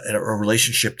Spellman, a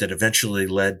relationship that eventually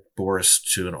led Boris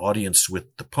to an audience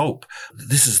with the Pope.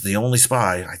 This is the only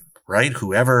spy, right,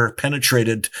 who ever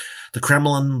penetrated the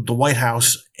Kremlin, the White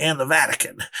House, and the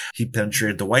Vatican. He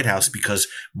penetrated the White House because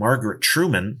Margaret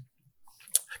Truman,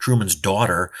 Truman's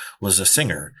daughter, was a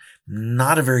singer.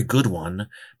 Not a very good one,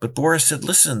 but Boris said,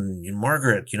 listen,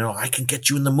 Margaret, I can get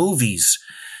you in the movies.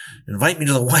 Invite me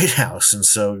to the White House. And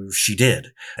so she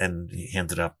did. And he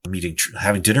ended up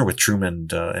having dinner with Truman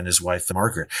and his wife,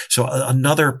 Margaret. So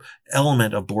another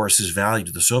element of Boris's value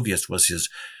to the Soviets was his,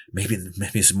 maybe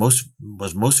his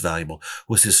most valuable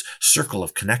was his circle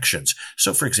of connections.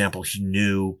 So, for example, he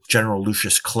knew General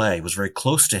Lucius Clay, was very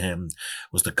close to him,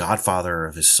 was the godfather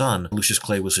of his son. Lucius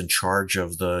Clay was in charge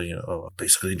of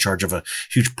basically in charge of a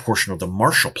huge portion of the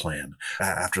Marshall Plan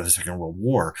after the Second World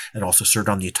War, and also served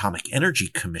on the Atomic Energy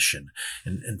Commission.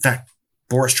 And in fact,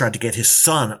 Boris tried to get his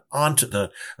son onto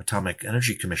the Atomic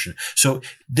Energy Commission. So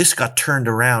this got turned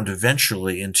around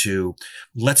eventually into,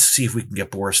 let's see if we can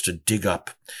get Boris to dig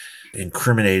up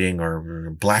incriminating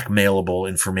or blackmailable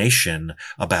information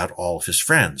about all of his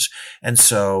friends. And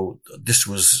so this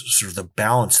was sort of the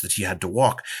balance that he had to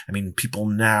walk. I mean, people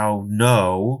now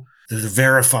know the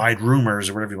verified rumors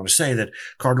or whatever you want to say that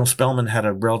Cardinal Spellman had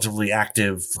a relatively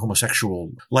active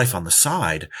homosexual life on the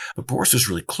side, but Boris was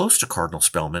really close to Cardinal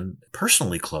Spellman,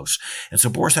 personally close. And so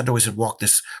Boris had to always walk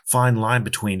this fine line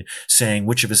between saying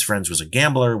which of his friends was a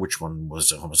gambler, which one was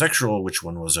a homosexual, which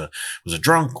one was a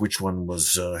drunk, which one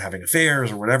was having affairs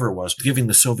or whatever it was, giving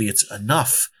the Soviets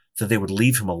enough that they would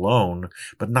leave him alone,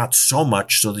 but not so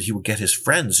much so that he would get his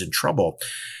friends in trouble.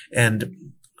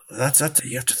 And that's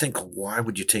you have to think, why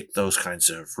would you take those kinds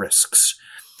of risks?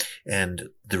 And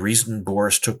the reason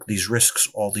Boris took these risks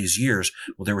all these years,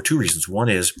 well, there were two reasons. One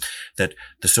is that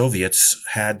the Soviets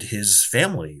had his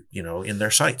family, in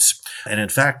their sights. And in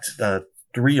fact,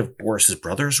 3 of Boris's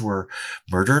brothers were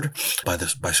murdered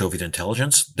by Soviet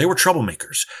intelligence. They were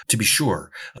troublemakers, to be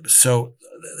sure. So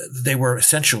they were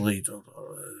essentially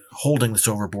holding this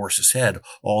over Boris's head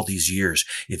all these years.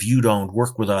 If you don't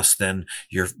work with us, then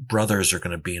your brothers are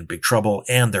going to be in big trouble,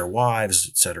 and their wives,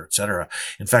 et cetera, et cetera.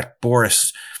 In fact,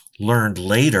 Boris learned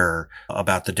later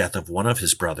about the death of one of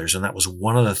his brothers, and that was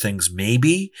one of the things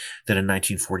maybe that in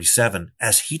 1947,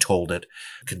 as he told it,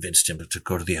 convinced him to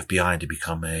go to the FBI and to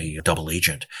become a double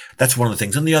agent. That's one of the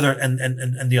things. And the other,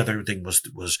 and the other thing was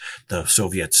the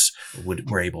Soviets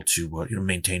were able to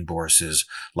maintain Boris's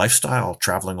lifestyle,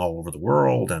 traveling all over the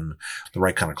world, and the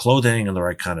right kind of clothing and the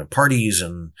right kind of parties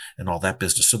and all that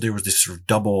business. So there was this sort of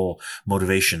double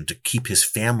motivation to keep his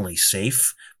family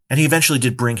safe. And he eventually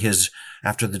did bring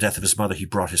after the death of his mother, he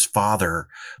brought his father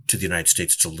to the United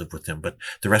States to live with him. But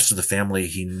the rest of the family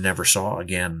he never saw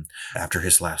again after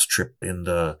his last trip in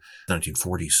the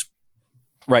 1940s.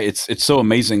 Right. It's so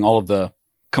amazing, all of the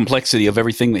complexity of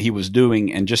everything that he was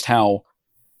doing, and just how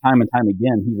time and time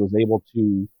again he was able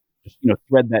to just,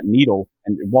 thread that needle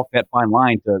and walk that fine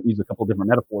line, to use a couple of different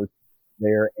metaphors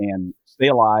there, and stay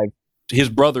alive. His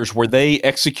brothers, were they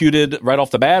executed right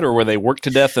off the bat, or were they worked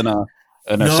to death in a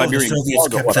Siberian the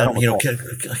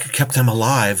Soviets kept them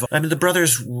alive. I mean, the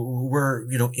brothers were,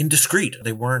 indiscreet.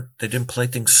 They didn't play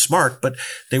things smart, but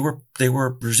they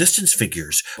were resistance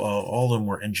figures. All of them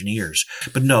were engineers.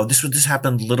 But no, this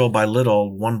happened little by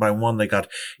little, one by one. They got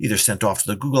either sent off to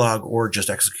the Gulag or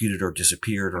just executed or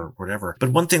disappeared or whatever.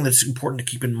 But one thing that's important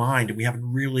to keep in mind, and we haven't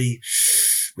really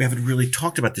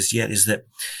talked about this yet, is that,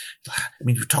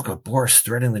 we talk about Boris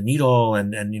threading the needle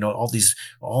and all these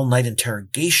all-night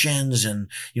interrogations and,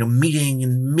 meeting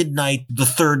in midnight, the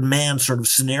third man sort of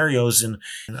scenarios in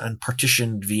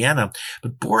partitioned Vienna.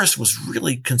 But Boris was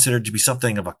really considered to be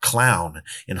something of a clown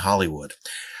in Hollywood.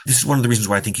 This is one of the reasons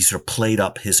why I think he sort of played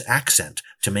up his accent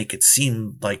to make it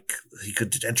seem like he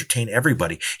could entertain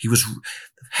everybody.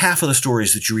 Half of the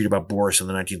stories that you read about Boris in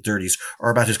the 1930s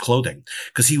are about his clothing,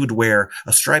 because he would wear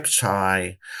a striped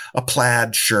tie, a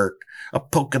plaid shirt, a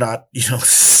polka dot,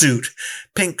 suit,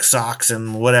 pink socks,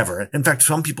 and whatever. In fact,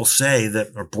 some people say that,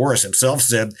 or Boris himself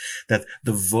said, that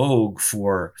the vogue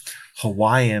for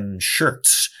Hawaiian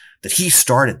shirts, that he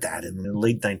started that in the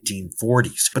late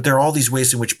 1940s. But there are all these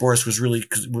ways in which Boris was really,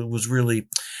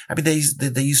 they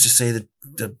used to say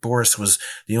that Boris was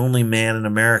the only man in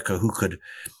America who could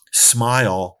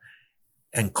smile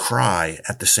and cry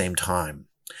at the same time.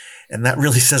 And that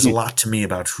really says a lot to me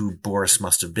about who Boris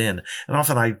must have been. And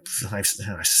often I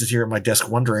sit here at my desk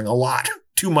wondering a lot,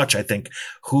 too much, I think,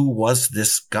 who was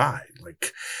this guy?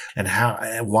 And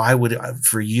why would,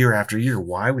 for year after year,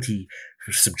 why would he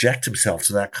subject himself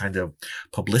to that kind of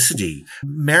publicity?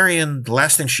 Marion, the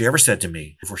last thing she ever said to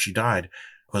me before she died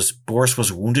was Boris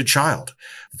was a wounded child.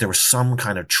 There was some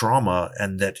kind of trauma,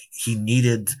 and that he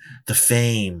needed the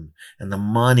fame and the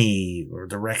money or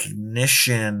the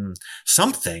recognition,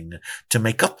 something to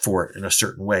make up for it in a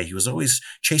certain way. He was always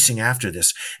chasing after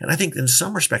this. And I think in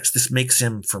some respects, this makes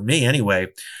him, for me anyway,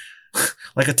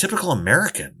 like a typical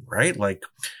American, right? Like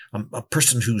a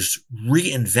person who's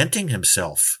reinventing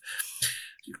himself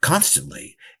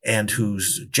constantly and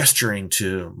who's gesturing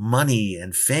to money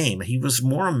and fame. He was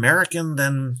more American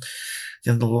than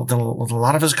a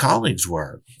lot of his colleagues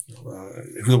were,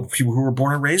 who were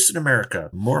born and raised in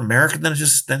America, more American than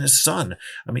his son.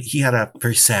 I mean, he had a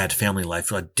very sad family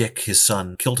life. Dick, his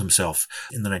son, killed himself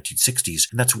in the 1960s.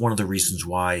 And that's one of the reasons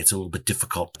why it's a little bit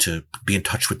difficult to be in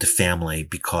touch with the family,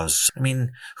 because,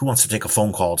 who wants to take a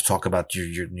phone call to talk about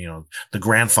your the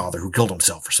grandfather who killed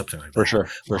himself or something like that?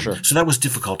 For sure. So that was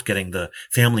difficult, getting the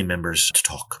family members to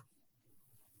talk.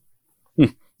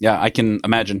 Yeah, I can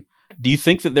imagine. Do you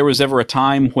think that there was ever a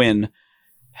time when,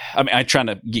 I mean, I'm trying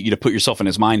to get you to put yourself in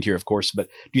his mind here, of course, but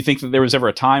do you think that there was ever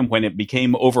a time when it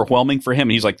became overwhelming for him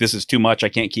and he's like, this is too much, I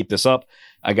can't keep this up,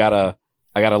 I gotta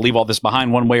leave all this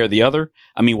behind one way or the other?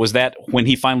 I mean, was that when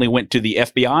he finally went to the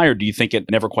FBI, or do you think it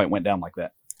never quite went down like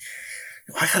that?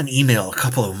 I got an email a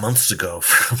couple of months ago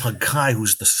from a guy who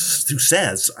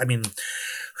says,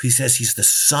 he says he's the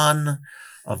son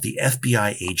of the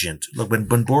FBI agent. Look,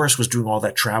 when Boris was doing all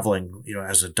that traveling,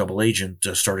 as a double agent,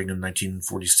 starting in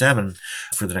 1947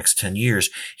 for the next 10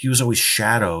 years, he was always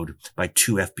shadowed by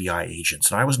 2 FBI agents.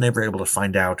 And I was never able to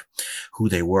find out who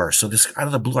they were. So this, out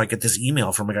of the blue, I get this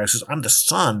email from a guy who says, I'm the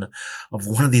son of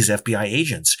one of these FBI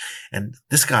agents. And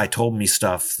this guy told me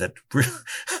stuff that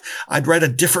I'd write a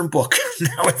different book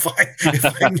now if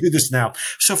I knew this now.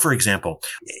 So for example,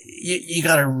 you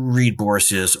got to read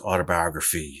Boris's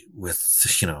autobiography with,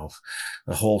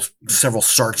 a whole several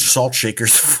salt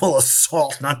shakers full of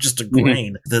salt, not just a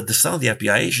grain. Mm-hmm. The son of the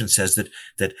FBI agent says that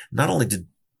not only did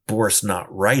Boris not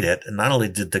write it, and not only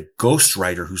did the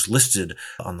ghostwriter who's listed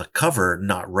on the cover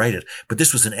not write it, but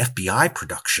this was an FBI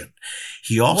production.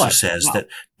 He also says that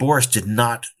Boris did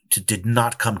not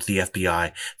come to the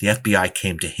FBI. The FBI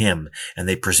came to him and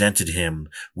they presented him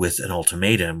with an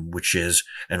ultimatum, which is,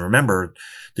 and remember,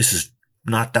 this is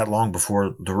not that long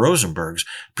before the Rosenbergs,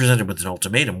 presented with an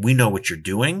ultimatum. We know what you're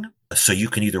doing, so you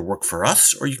can either work for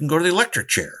us or you can go to the electric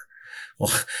chair.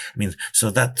 Well,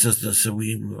 so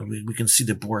we can see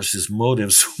that Boris's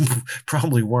motives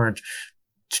probably weren't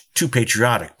too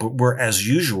patriotic, but were, as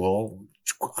usual,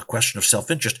 a question of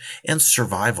self-interest and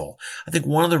survival. I think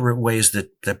one of the ways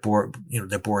that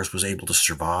Boris was able to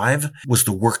survive was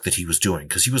the work that he was doing,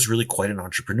 because he was really quite an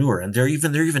entrepreneur. And there are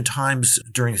even times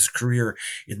during his career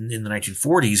in the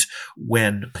 1940s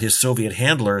when his Soviet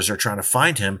handlers are trying to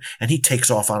find him, and he takes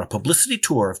off on a publicity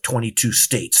tour of 22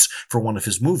 states for one of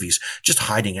his movies, just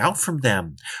hiding out from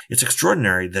them. It's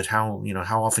extraordinary that how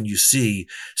often you see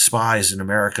spies in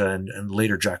America and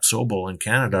later Jack Sobel in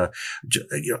Canada,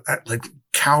 like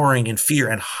cowering in fear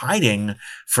and hiding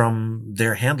from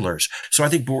their handlers. So I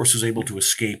think Boris was able to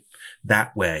escape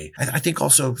that way. I think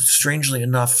also, strangely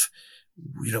enough,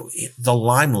 the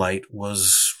limelight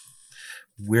was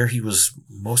where he was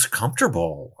most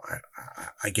comfortable,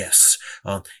 I guess.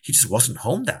 He just wasn't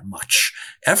home that much,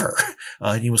 ever.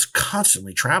 He was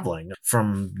constantly traveling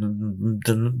from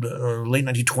the late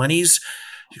 1920s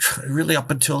really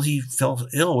up until he fell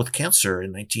ill with cancer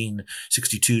in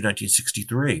 1962,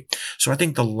 1963. So I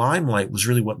think the limelight was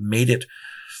really what made it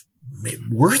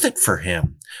worth it for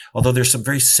him. Although there's some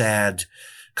very sad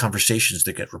conversations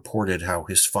that get reported how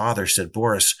his father said,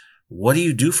 Boris, what do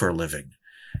you do for a living?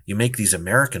 You make these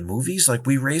American movies? Like,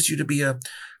 we raised you to be a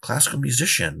classical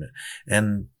musician.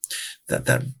 And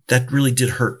that really did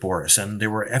hurt Boris. And there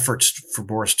were efforts for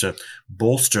Boris to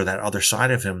bolster that other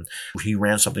side of him. He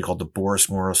ran something called the Boris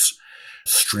Morris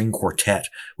String Quartet,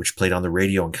 which played on the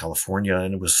radio in California,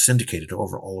 and it was syndicated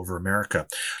all over America.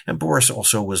 And Boris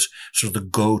also was sort of the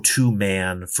go-to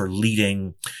man for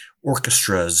leading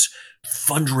orchestras,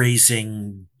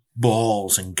 fundraising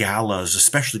balls and galas,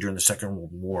 especially during the Second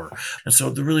World War. And so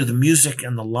the music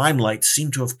and the limelight seem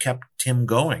to have kept him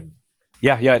going.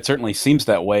 Yeah, it certainly seems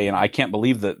that way. And I can't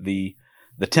believe that the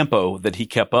tempo that he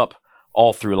kept up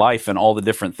all through life and all the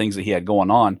different things that he had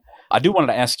going on. I do want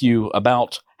to ask you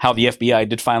about how the FBI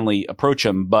did finally approach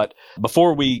him. But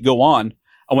before we go on,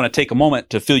 I want to take a moment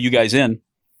to fill you guys in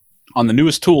on the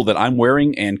newest tool that I'm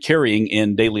wearing and carrying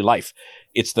in daily life.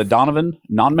 It's the Donovan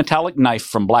non-metallic knife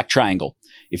from Black Triangle.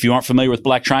 If you aren't familiar with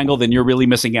Black Triangle, then you're really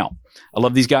missing out. I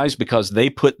love these guys because they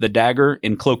put the dagger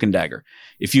in Cloak and Dagger.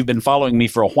 If you've been following me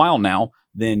for a while now,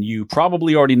 then you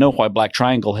probably already know why Black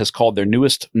Triangle has called their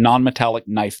newest non-metallic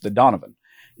knife the Donovan.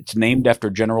 It's named after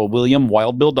General William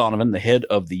Wild Bill Donovan, the head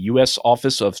of the U.S.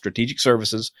 Office of Strategic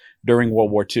Services during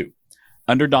World War II.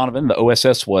 Under Donovan, the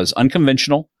OSS was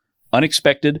unconventional,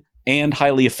 unexpected, and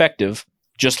highly effective,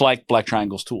 just like Black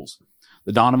Triangle's tools.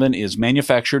 The Donovan is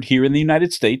manufactured here in the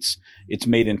United States. It's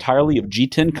made entirely of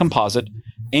G10 composite,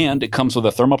 and it comes with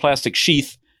a thermoplastic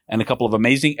sheath and a couple of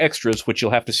amazing extras, which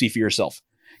you'll have to see for yourself.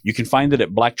 You can find it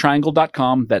at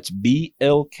blacktriangle.com. That's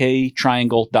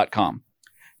blktriangle.com.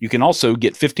 You can also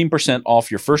get 15%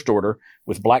 off your first order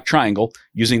with Black Triangle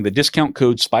using the discount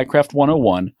code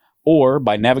SPYCRAFT101 or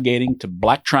by navigating to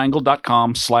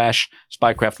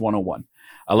blacktriangle.com/SPYCRAFT101.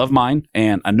 I love mine,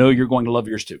 and I know you're going to love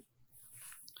yours too.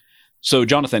 So,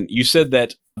 Jonathan, you said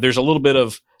that there's a little bit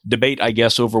of debate, I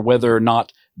guess, over whether or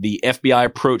not the FBI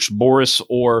approached Boris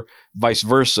or vice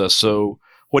versa. So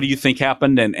what do you think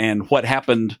happened, and what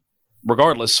happened,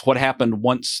 regardless, what happened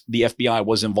once the FBI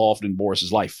was involved in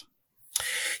Boris's life?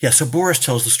 Yeah, so Boris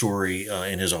tells the story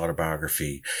in his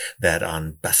autobiography that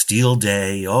on Bastille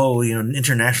Day,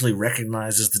 internationally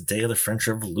recognized as the day of the French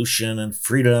Revolution and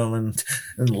freedom and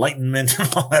enlightenment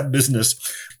and all that business,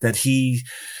 that he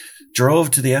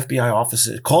drove to the FBI office,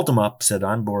 called them up, said,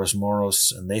 "I'm Boris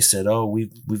Morros." And they said, "Oh,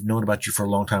 we've known about you for a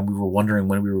long time. We were wondering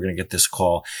when we were going to get this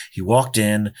call." He walked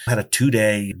in, had a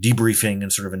 2-day debriefing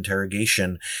and sort of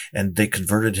interrogation, and they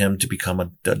converted him to become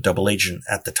a double agent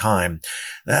at the time.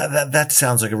 That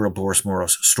sounds like a real Boris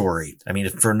Morros story. I mean,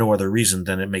 if for no other reason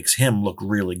than it makes him look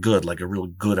really good, like a real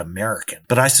good American.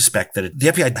 But I suspect that the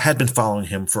FBI had been following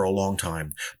him for a long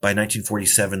time. By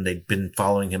 1947, they'd been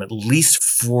following him at least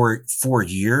for 4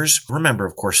 years. Remember,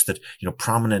 of course, that,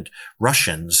 prominent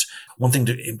Russians, one thing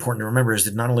important to remember is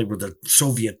that not only were the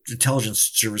Soviet intelligence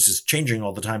services changing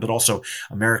all the time, but also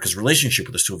America's relationship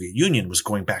with the Soviet Union was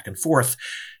going back and forth.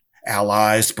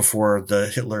 Allies before the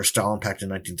Hitler-Stalin Pact in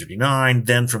 1939,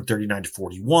 then from 39 to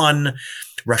 41,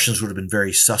 Russians would have been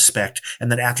very suspect.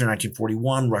 And then after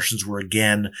 1941, Russians were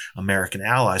again American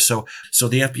allies. So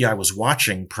the FBI was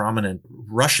watching prominent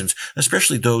Russians,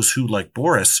 especially those who, like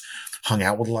Boris, hung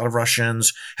out with a lot of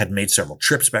Russians, had made several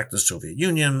trips back to the Soviet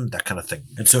Union, that kind of thing.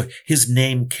 And so his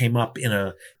name came up in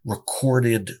a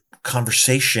recorded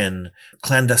conversation,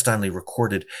 clandestinely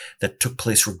recorded, that took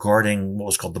place regarding what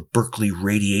was called the Berkeley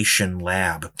Radiation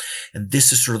Lab. And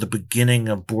this is sort of the beginning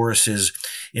of Boris's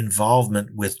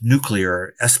involvement with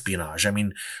nuclear espionage. I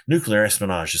mean, nuclear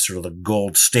espionage is sort of the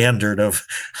gold standard of,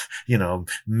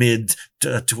 mid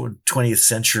 20th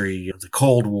century, the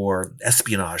Cold War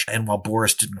espionage. And while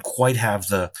Boris didn't quite have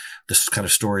this kind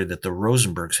of story that the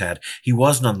Rosenbergs had, he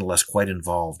was nonetheless quite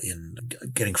involved in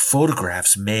getting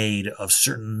photographs made of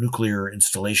certain nuclear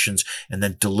installations and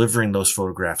then delivering those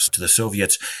photographs to the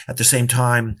Soviets. At the same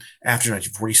time, after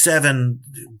 1947,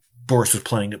 Boris was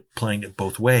playing it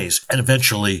both ways. And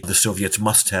eventually the Soviets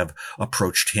must have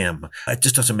approached him. It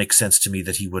just doesn't make sense to me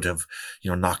that he would have,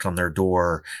 knocked on their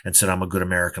door and said, "I'm a good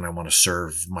American. I want to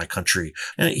serve my country."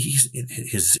 And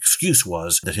his excuse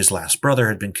was that his last brother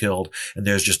had been killed and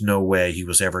there's just no way he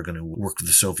was ever going to work with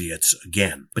the Soviets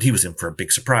again. But he was in for a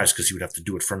big surprise because he would have to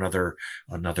do it for another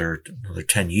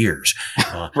 10 years.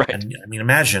 Right. And I mean,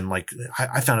 imagine,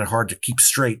 I found it hard to keep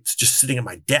straight just sitting at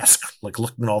my desk,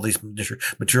 looking at all these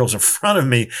materials in front of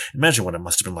me. Imagine what it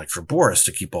must have been like for Boris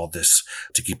to keep all this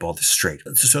straight.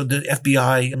 So the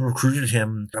FBI recruited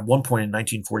him at one point in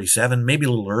 1947, maybe a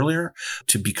little earlier,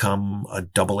 to become a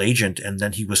double agent. And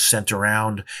then he was sent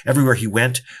around everywhere he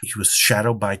went. He was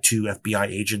shadowed by 2 FBI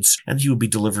agents and he would be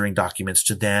delivering documents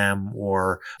to them,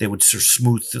 or they would sort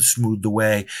of smooth the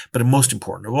way. But most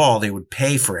important of all, they would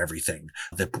pay for everything.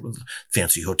 The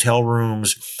fancy hotel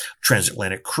rooms,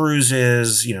 transatlantic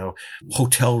cruises,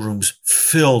 hotel rooms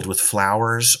filled with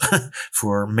flowers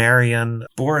for Marion.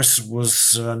 Boris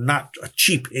was not a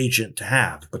cheap agent to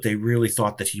have, but they really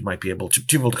thought that he might be able to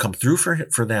come through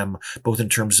for them, both in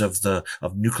terms of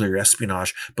nuclear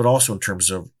espionage, but also in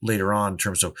terms of later on, in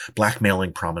terms of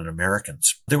blackmailing prominent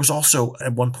Americans. There was also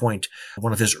at one point,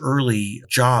 one of his early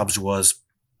jobs was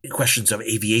questions of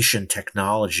aviation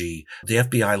technology. The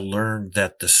FBI learned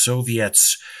that the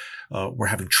Soviets were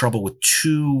having trouble with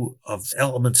 2 of the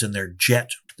elements in their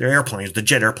jet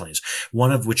airplanes,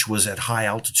 one of which was at high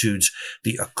altitudes,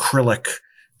 the acrylic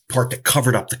part that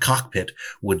covered up the cockpit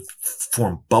would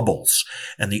form bubbles.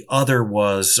 And the other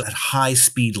was at high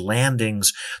speed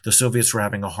landings. The Soviets were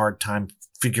having a hard time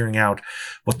figuring out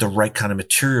what the right kind of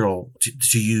material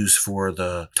to use for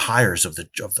the tires of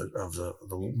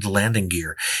the landing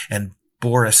gear. And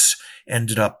Boris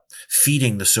ended up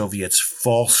feeding the Soviets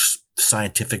false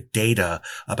scientific data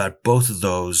about both of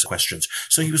those questions.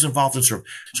 So he was involved in sort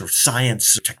of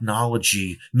science,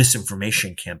 technology,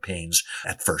 misinformation campaigns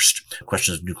at first.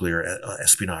 Questions of nuclear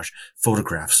espionage,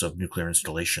 photographs of nuclear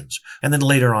installations. And then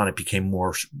later on, it became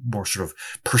more sort of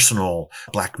personal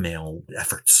blackmail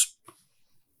efforts.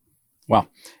 Wow.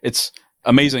 It's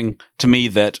amazing to me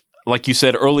that, like you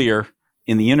said earlier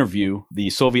in the interview,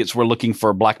 the Soviets were looking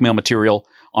for blackmail material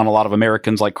on a lot of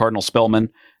Americans like Cardinal Spellman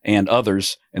and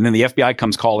others. And then the FBI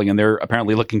comes calling and they're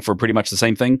apparently looking for pretty much the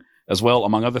same thing as well,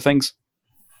 among other things.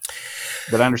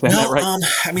 Did I understand that right?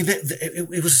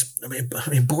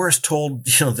 Boris told,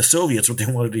 the Soviets what they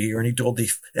wanted to hear, and he told the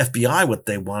FBI what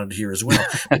they wanted to hear as well.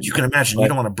 But you can imagine, you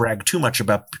don't want to brag too much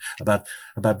about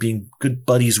being good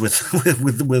buddies with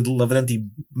Lavrentiy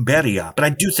Beria. But I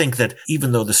do think that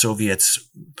even though the Soviets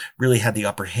really had the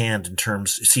upper hand it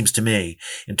seems to me,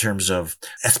 in terms of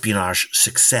espionage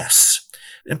success,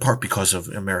 in part because of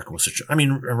America was such, I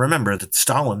mean, remember that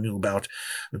Stalin knew about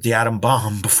the atom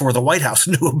bomb before the White House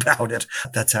knew about it.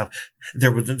 That's how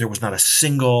there was not a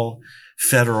single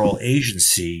federal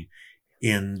agency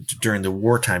during the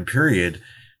wartime period,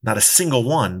 not a single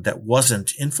one that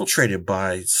wasn't infiltrated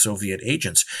by Soviet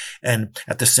agents. And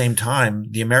at the same time,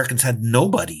 the Americans had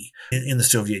nobody in the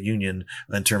Soviet Union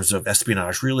in terms of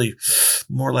espionage, really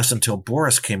more or less until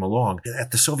Boris came along.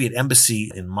 At the Soviet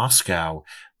embassy in Moscow,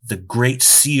 the Great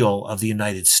Seal of the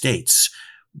United States,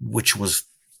 which was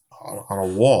on a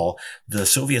wall, the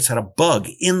Soviets had a bug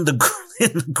in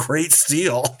the Great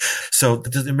Seal. So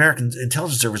the American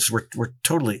intelligence services were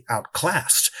totally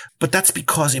outclassed. But that's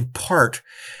in part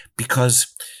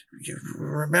because you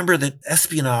remember that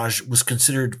espionage was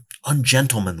considered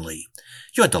ungentlemanly.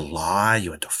 You had to lie,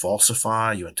 you had to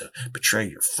falsify, you had to betray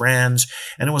your friends.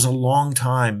 And it was a long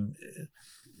time.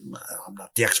 I'm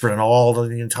not the expert in all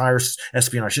the entire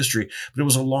espionage history, but it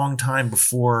was a long time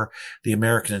before the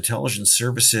American intelligence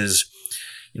services,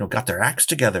 got their acts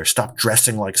together, stopped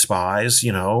dressing like spies,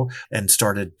 and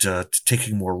started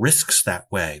taking more risks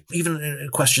that way. Even in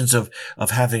questions of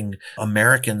having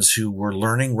Americans who were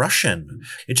learning Russian.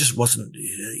 It just wasn't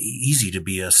easy to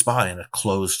be a spy in a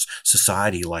closed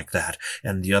society like that.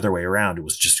 And the other way around, it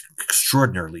was just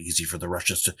extraordinarily easy for the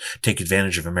Russians to take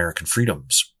advantage of American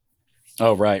freedoms.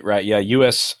 Oh, right. Yeah.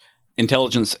 U.S.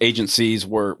 intelligence agencies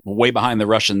were way behind the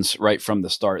Russians right from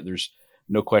the start. There's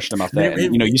no question about that.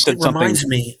 You said it something. Reminds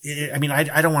me, I mean,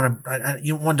 I don't want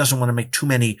to, one doesn't want to make too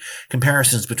many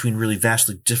comparisons between really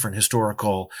vastly different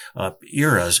historical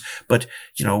eras. But,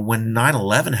 when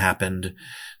 9/11 happened,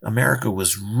 America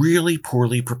was really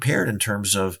poorly prepared in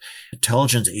terms of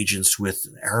intelligence agents with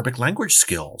Arabic language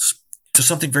skills. So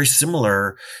something very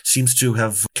similar seems to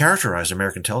have characterized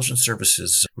American intelligence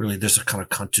services. Really, there's a kind of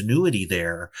continuity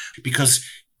there because,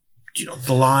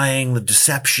 the lying, the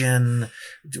deception,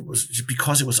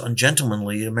 because it was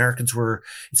ungentlemanly, Americans were,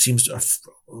 it seems, a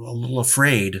little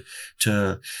afraid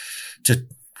to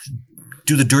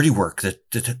do the dirty work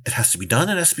that has to be done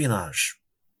in espionage.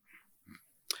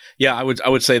 Yeah, I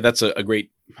would say that's a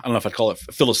great, I don't know if I'd call it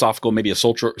philosophical, maybe a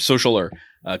social or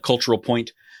cultural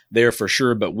point there for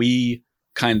sure, but we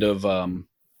kind of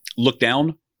look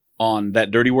down on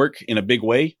that dirty work in a big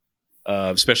way,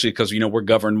 especially because we're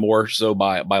governed more so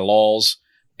by laws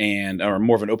and are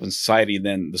more of an open society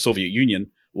than the Soviet Union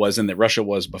was and that Russia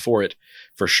was before it,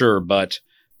 for sure. But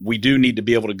we do need to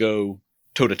be able to go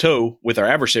toe to toe with our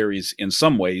adversaries in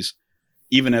some ways,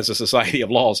 even as a society of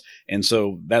laws. And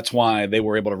so that's why they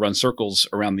were able to run circles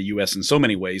around the U.S. in so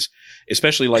many ways,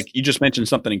 especially like you just mentioned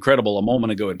something incredible a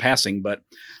moment ago in passing. But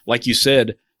like you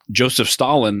said, Joseph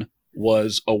Stalin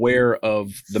was aware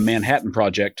of the Manhattan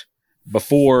Project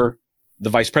before the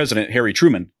vice president, Harry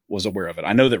Truman, was aware of it.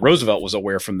 I know that Roosevelt was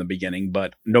aware from the beginning,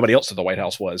 but nobody else at the White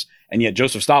House was. And yet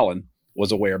Joseph Stalin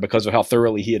was aware because of how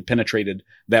thoroughly he had penetrated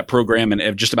that program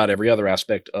and just about every other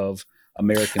aspect of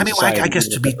American society. I guess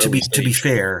to be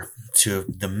fair to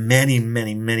the many,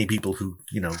 many, many people who,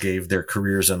 gave their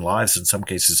careers and lives in some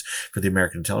cases for the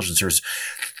American intelligence service,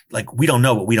 like we don't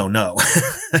know what we don't know,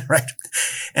 right?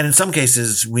 And in some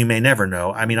cases we may never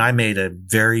know. I mean, I made a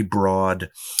very broad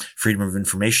freedom of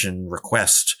information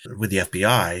request with the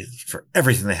FBI for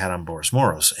everything they had on Boris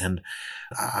Moros. And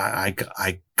I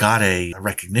got a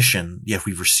recognition. Yeah,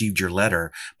 we've received your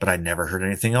letter, but I never heard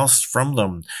anything else from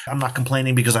them. I'm not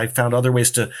complaining because I found other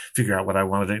ways to figure out what I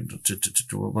wanted to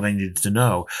what I needed to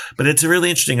know. But it's really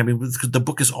interesting. I mean, the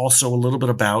book is also a little bit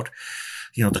about,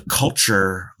 the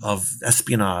culture of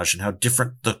espionage and how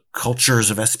different the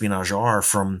cultures of espionage are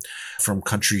from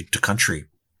country to country.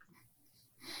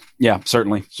 Yeah,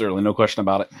 certainly. No question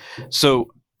about it.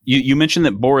 So you mentioned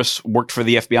that Boris worked for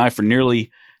the FBI for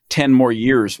nearly 10 more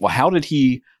years. Well, how did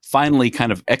he finally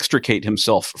kind of extricate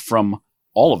himself from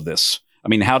all of this? I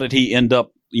mean, how did he end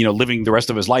up, living the rest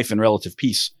of his life in relative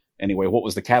peace? Anyway, what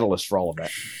was the catalyst for all of that?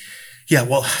 Yeah,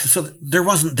 well, so there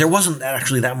wasn't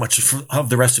actually that much of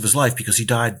the rest of his life because he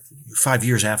died 6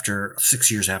 years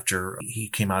after he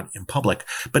came out in public.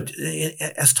 But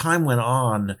as time went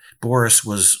on, Boris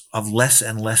was of less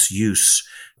and less use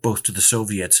both to the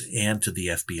Soviets and to the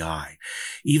FBI,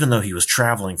 even though he was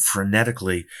traveling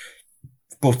frenetically,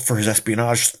 both for his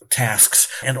espionage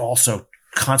tasks and also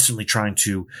constantly trying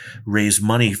to raise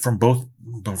money from both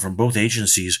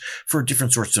agencies for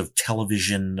different sorts of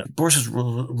television. Boris has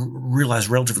realized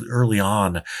relatively early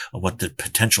on what the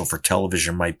potential for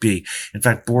television might be. In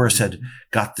fact, Boris had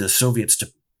got the Soviets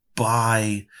to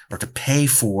buy or to pay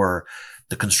for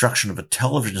the construction of a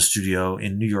television studio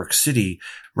in New York City,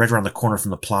 right around the corner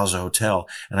from the Plaza Hotel.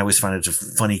 And I always find it a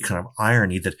funny kind of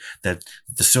irony that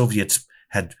the Soviets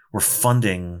were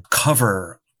funding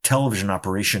cover television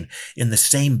operation in the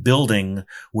same building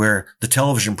where the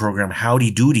television program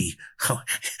Howdy Doody,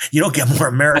 you don't get more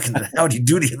American than Howdy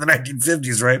Doody in the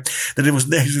 1950s, right? That it was in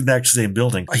the same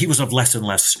building. He was of less and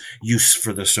less use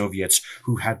for the Soviets,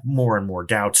 who had more and more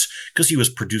doubts because he was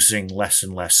producing less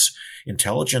and less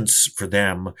intelligence for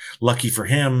them. Lucky for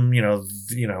him,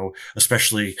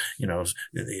 especially,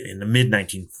 in the mid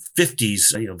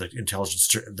 1950s, the intelligence,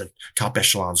 the top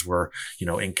echelons were,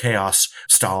 in chaos.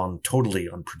 Stalin totally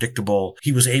unpredictable.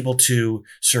 He was able to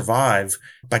survive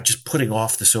by just putting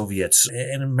off the Soviets,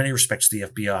 and in many respects, the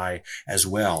FBI as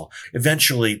well.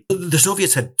 Eventually, the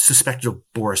Soviets had suspected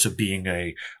Boris of being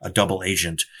a double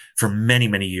agent for many,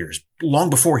 many years.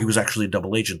 Long before he was actually a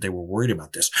double agent, they were worried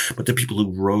about this. But the people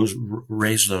who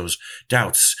raised those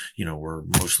doubts, were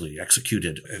mostly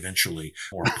executed eventually,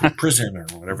 or put in prison or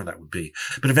whatever that would be.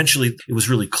 But eventually, it was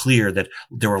really clear that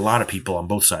there were a lot of people on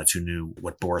both sides who knew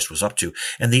what Boris was up to.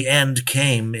 And the end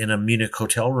came in a Munich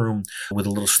hotel room with a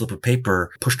little slip of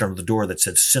paper pushed under the door that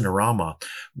said Cinerama,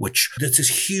 which it's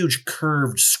this huge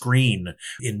curved screen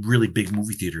in really big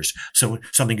movie theaters. So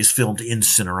something is filmed in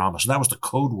Cinerama. So that was the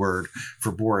code word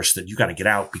for Boris, that you got to get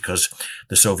out because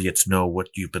the Soviets know what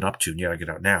you've been up to and you got to get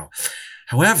out now.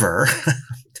 However,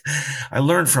 I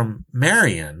learned from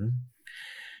Marion,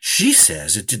 she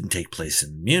says it didn't take place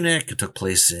in Munich. It took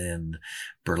place in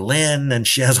Berlin, and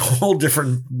she has a whole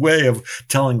different way of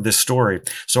telling this story.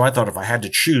 So I thought if I had to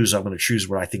choose, I'm going to choose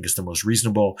what I think is the most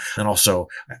reasonable. And also,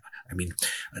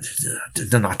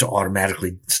 not to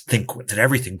automatically think that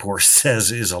everything Boris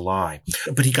says is a lie.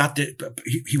 But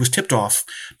he was tipped off,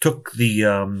 took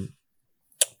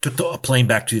a plane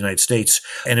back to the United States,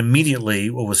 and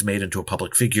immediately was made into a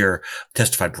public figure,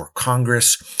 testified before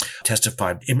Congress,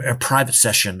 testified in a private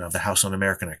session of the House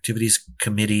Un-American Activities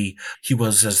Committee. He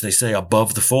was, as they say,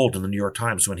 above the fold in the New York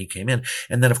Times when he came in.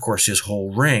 And then, of course, his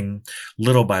whole ring,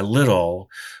 little by little,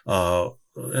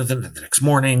 the next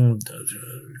morning,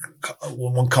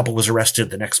 one couple was arrested.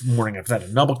 The next morning after that,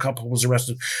 another couple was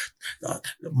arrested.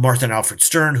 Martha and Alfred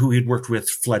Stern, who he'd worked with,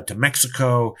 fled to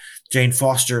Mexico. Jane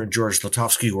Foster and George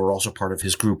Zlotovsky, who were also part of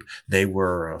his group, they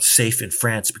were safe in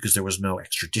France because there was no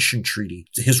extradition treaty.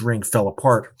 His ring fell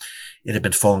apart. It had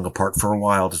been falling apart for a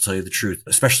while, to tell you the truth,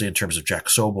 especially in terms of Jack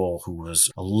Sobel, who was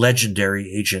a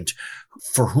legendary agent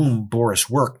for whom Boris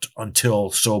worked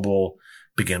until Sobel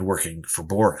began working for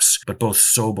Boris. But both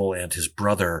Sobel and his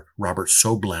brother, Robert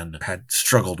Soblen, had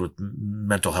struggled with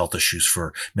mental health issues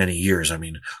for many years. I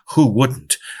mean, who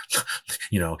wouldn't?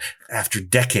 After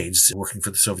decades working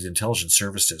for the Soviet intelligence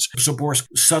services. So Boris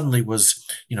suddenly was,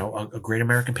 a great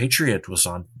American patriot, was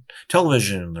on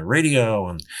television and the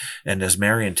radio. And as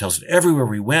Marion tells it, everywhere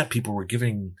we went, people were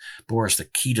giving Boris the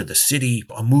key to the city.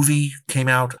 A movie came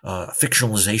out, a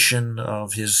fictionalization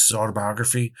of his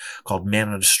autobiography called Man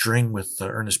on a String with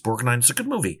Ernest Borgnine. It's a good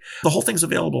movie. The whole thing's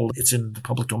available. It's in the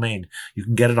public domain. You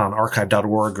can get it on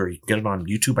archive.org, or you can get it on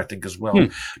YouTube, I think, as well.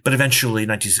 But eventually, in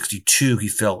 1962, he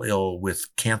fell ill with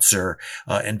cancer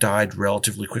and died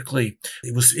relatively quickly.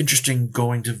 It was interesting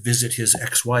going to visit his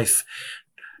ex-wife,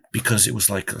 because it was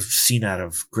like a scene out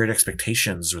of Great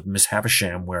Expectations with Miss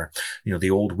Havisham, where,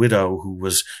 the old widow who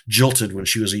was jilted when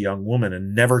she was a young woman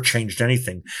and never changed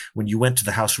anything. When you went to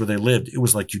the house where they lived, it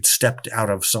was like you'd stepped out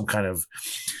of some kind of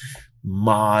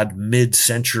mod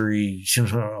mid-century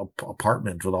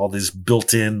apartment with all this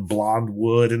built-in blonde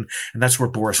wood. And that's where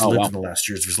Boris lived in the last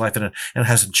years of his life. And it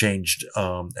hasn't changed,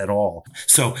 at all.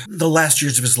 So the last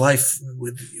years of his life,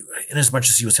 in as much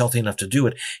as he was healthy enough to do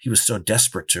it, he was so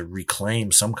desperate to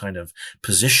reclaim some kind of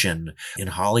position in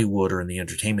Hollywood or in the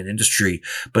entertainment industry.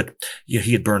 But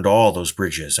he had burned all those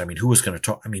bridges. I mean, who was going to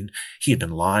talk? I mean, he had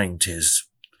been lying to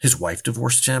his wife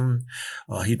divorced him.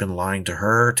 He'd been lying to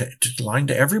her, lying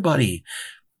to everybody,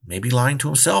 maybe lying to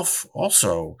himself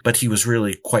also. But he was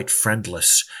really quite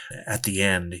friendless at the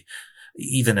end,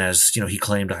 even as, he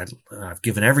claimed, I've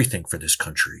given everything for this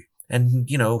country. And,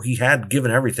 he had given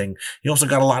everything. He also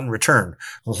got a lot in return,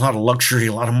 a lot of luxury,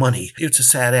 a lot of money. It's a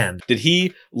sad end. Did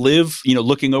he live,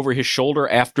 looking over his shoulder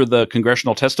after the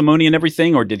congressional testimony and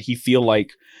everything? Or did he feel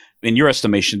like, in your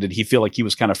estimation, did he feel like he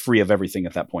was kind of free of everything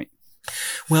at that point?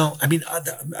 Well, I mean,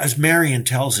 as Marion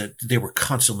tells it, they were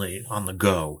constantly on the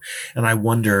go. And I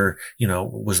wonder,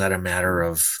 was that a matter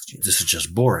of, this is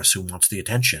just Boris who wants the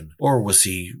attention? Or was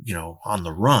he, on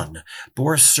the run?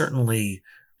 Boris certainly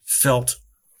felt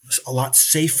a lot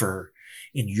safer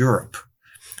in Europe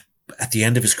at the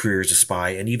end of his career as a spy,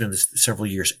 and even several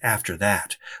years after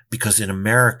that, because in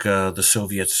America, the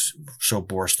Soviets, so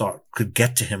Boris thought, could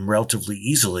get to him relatively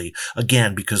easily,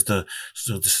 again, because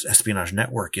this espionage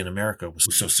network in America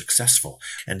was so successful,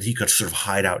 and he could sort of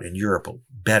hide out in Europe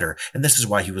better. And this is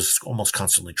why he was almost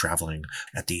constantly traveling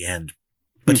at the end.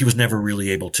 But he was never really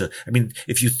able to. I mean,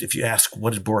 if you ask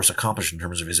what did Boris accomplish in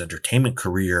terms of his entertainment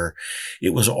career,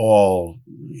 it was all,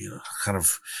 kind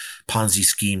of Ponzi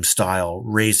scheme style,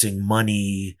 raising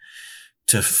money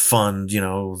to fund,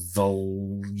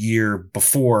 the year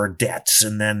before debts,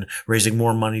 and then raising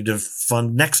more money to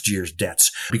fund next year's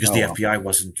debts, because the FBI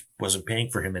wasn't paying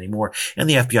for him anymore, and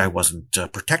the FBI wasn't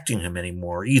protecting him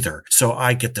anymore either. So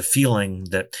I get the feeling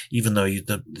that even though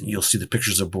you'll see the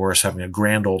pictures of Boris having a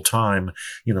grand old time,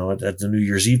 at the New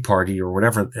Year's Eve party or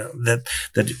whatever,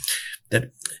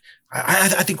 that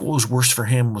I think what was worse for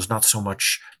him was not so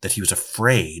much that he was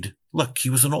afraid. Look, he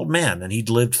was an old man, and he'd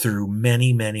lived through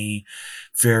many, many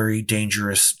very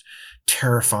dangerous,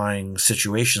 terrifying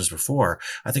situations before.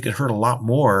 I think it hurt a lot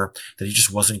more that he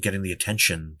just wasn't getting the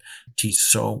attention he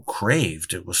so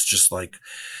craved. It was just like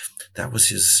that was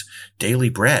his daily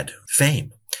bread,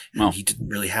 fame. And he didn't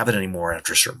really have it anymore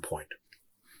after a certain point.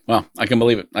 Well, I can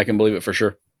believe it. I can believe it for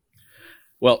sure.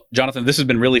 Well, Jonathan, this has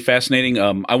been really fascinating.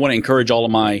 I want to encourage all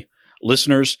of my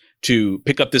listeners to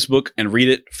pick up this book and read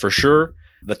it for sure.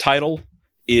 The title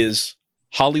is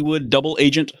Hollywood Double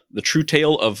Agent, The True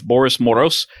Tale of Boris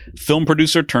Morose, film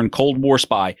producer turned Cold War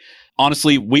spy.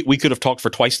 Honestly, we could have talked for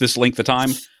twice this length of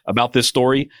time about this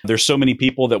story. There's so many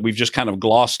people that we've just kind of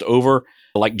glossed over,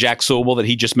 like Jack Sobel that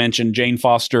he just mentioned, Jane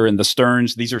Foster and the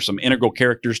Stearns. These are some integral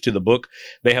characters to the book.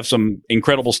 They have some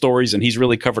incredible stories, and he's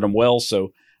really covered them well.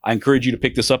 So I encourage you to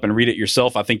pick this up and read it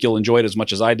yourself. I think you'll enjoy it as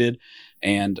much as I did.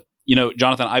 And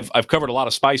Jonathan, I've covered a lot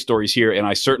of spy stories here, and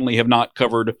I certainly have not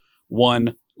covered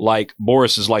one like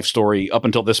Boris's life story up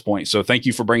until this point. So thank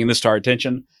you for bringing this to our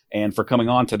attention and for coming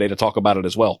on today to talk about it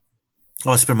as well.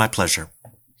 Oh, it's been my pleasure.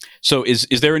 So is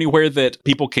there anywhere that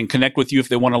people can connect with you if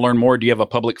they want to learn more? Do you have a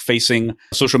public-facing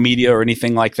social media or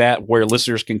anything like that where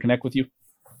listeners can connect with you?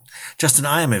 Justin,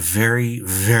 I am a very,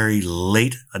 very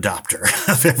late adopter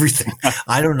of everything.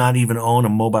 I do not even own a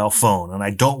mobile phone, and I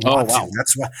don't want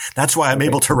to. That's why I'm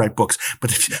able to write books.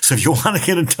 But if you want to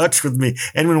get in touch with me,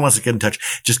 anyone wants to get in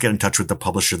touch, just get in touch with the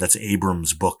publisher. That's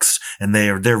Abrams Books, and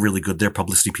they're really good. Their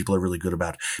publicity people are really good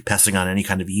about passing on any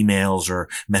kind of emails or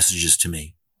messages to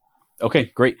me.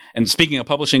 Okay, great. And speaking of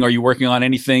publishing, are you working on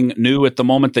anything new at the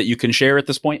moment that you can share at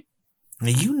this point?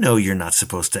 Now, you're not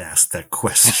supposed to ask that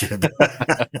question.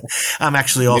 I'm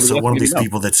actually also one of these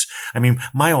people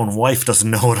my own wife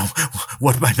doesn't know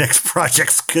what my next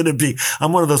project's going to be.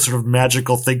 I'm one of those sort of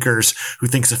magical thinkers who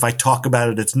thinks if I talk about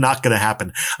it, it's not going to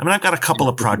happen. I mean, I've got a couple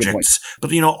of projects,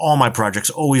 but all my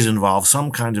projects always involve some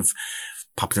kind of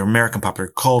American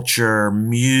popular culture,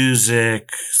 music,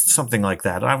 something like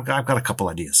that. I've got a couple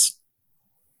ideas.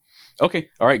 Okay.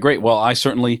 All right. Great. Well, I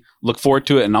certainly look forward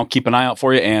to it, and I'll keep an eye out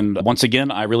for you. And once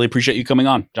again, I really appreciate you coming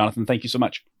on. Jonathan, thank you so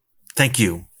much. Thank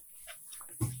you.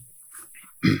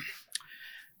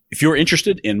 If you're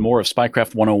interested in more of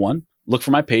Spycraft 101, look for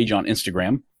my page on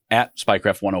Instagram at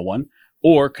Spycraft 101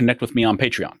 or connect with me on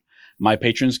Patreon. My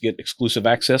patrons get exclusive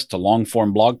access to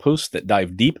long-form blog posts that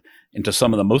dive deep into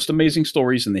some of the most amazing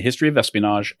stories in the history of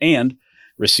espionage and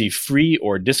receive free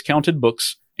or discounted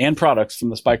books and products from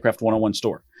the Spycraft 101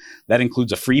 store. That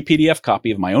includes a free PDF copy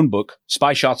of my own book,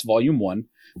 Spy Shots Volume 1,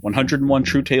 101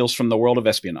 True Tales from the World of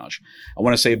Espionage. I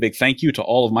want to say a big thank you to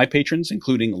all of my patrons,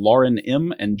 including Lauren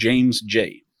M. and James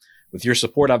J. With your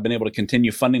support, I've been able to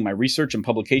continue funding my research and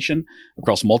publication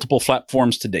across multiple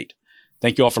platforms to date.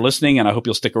 Thank you all for listening, and I hope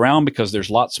you'll stick around because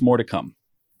there's lots more to come.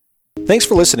 Thanks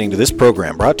for listening to this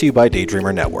program brought to you by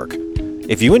Daydreamer Network.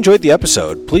 If you enjoyed the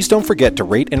episode, please don't forget to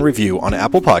rate and review on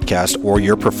Apple Podcasts or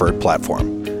your preferred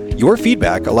platform. Your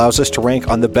feedback allows us to rank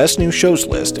on the best new shows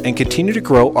list and continue to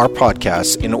grow our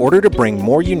podcasts in order to bring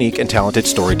more unique and talented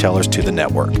storytellers to the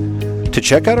network. To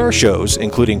check out our shows,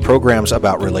 including programs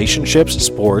about relationships,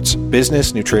 sports,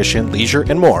 business, nutrition, leisure,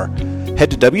 and more,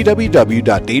 head to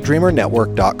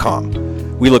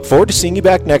www.daydreamernetwork.com. We look forward to seeing you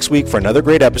back next week for another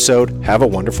great episode. Have a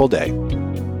wonderful day.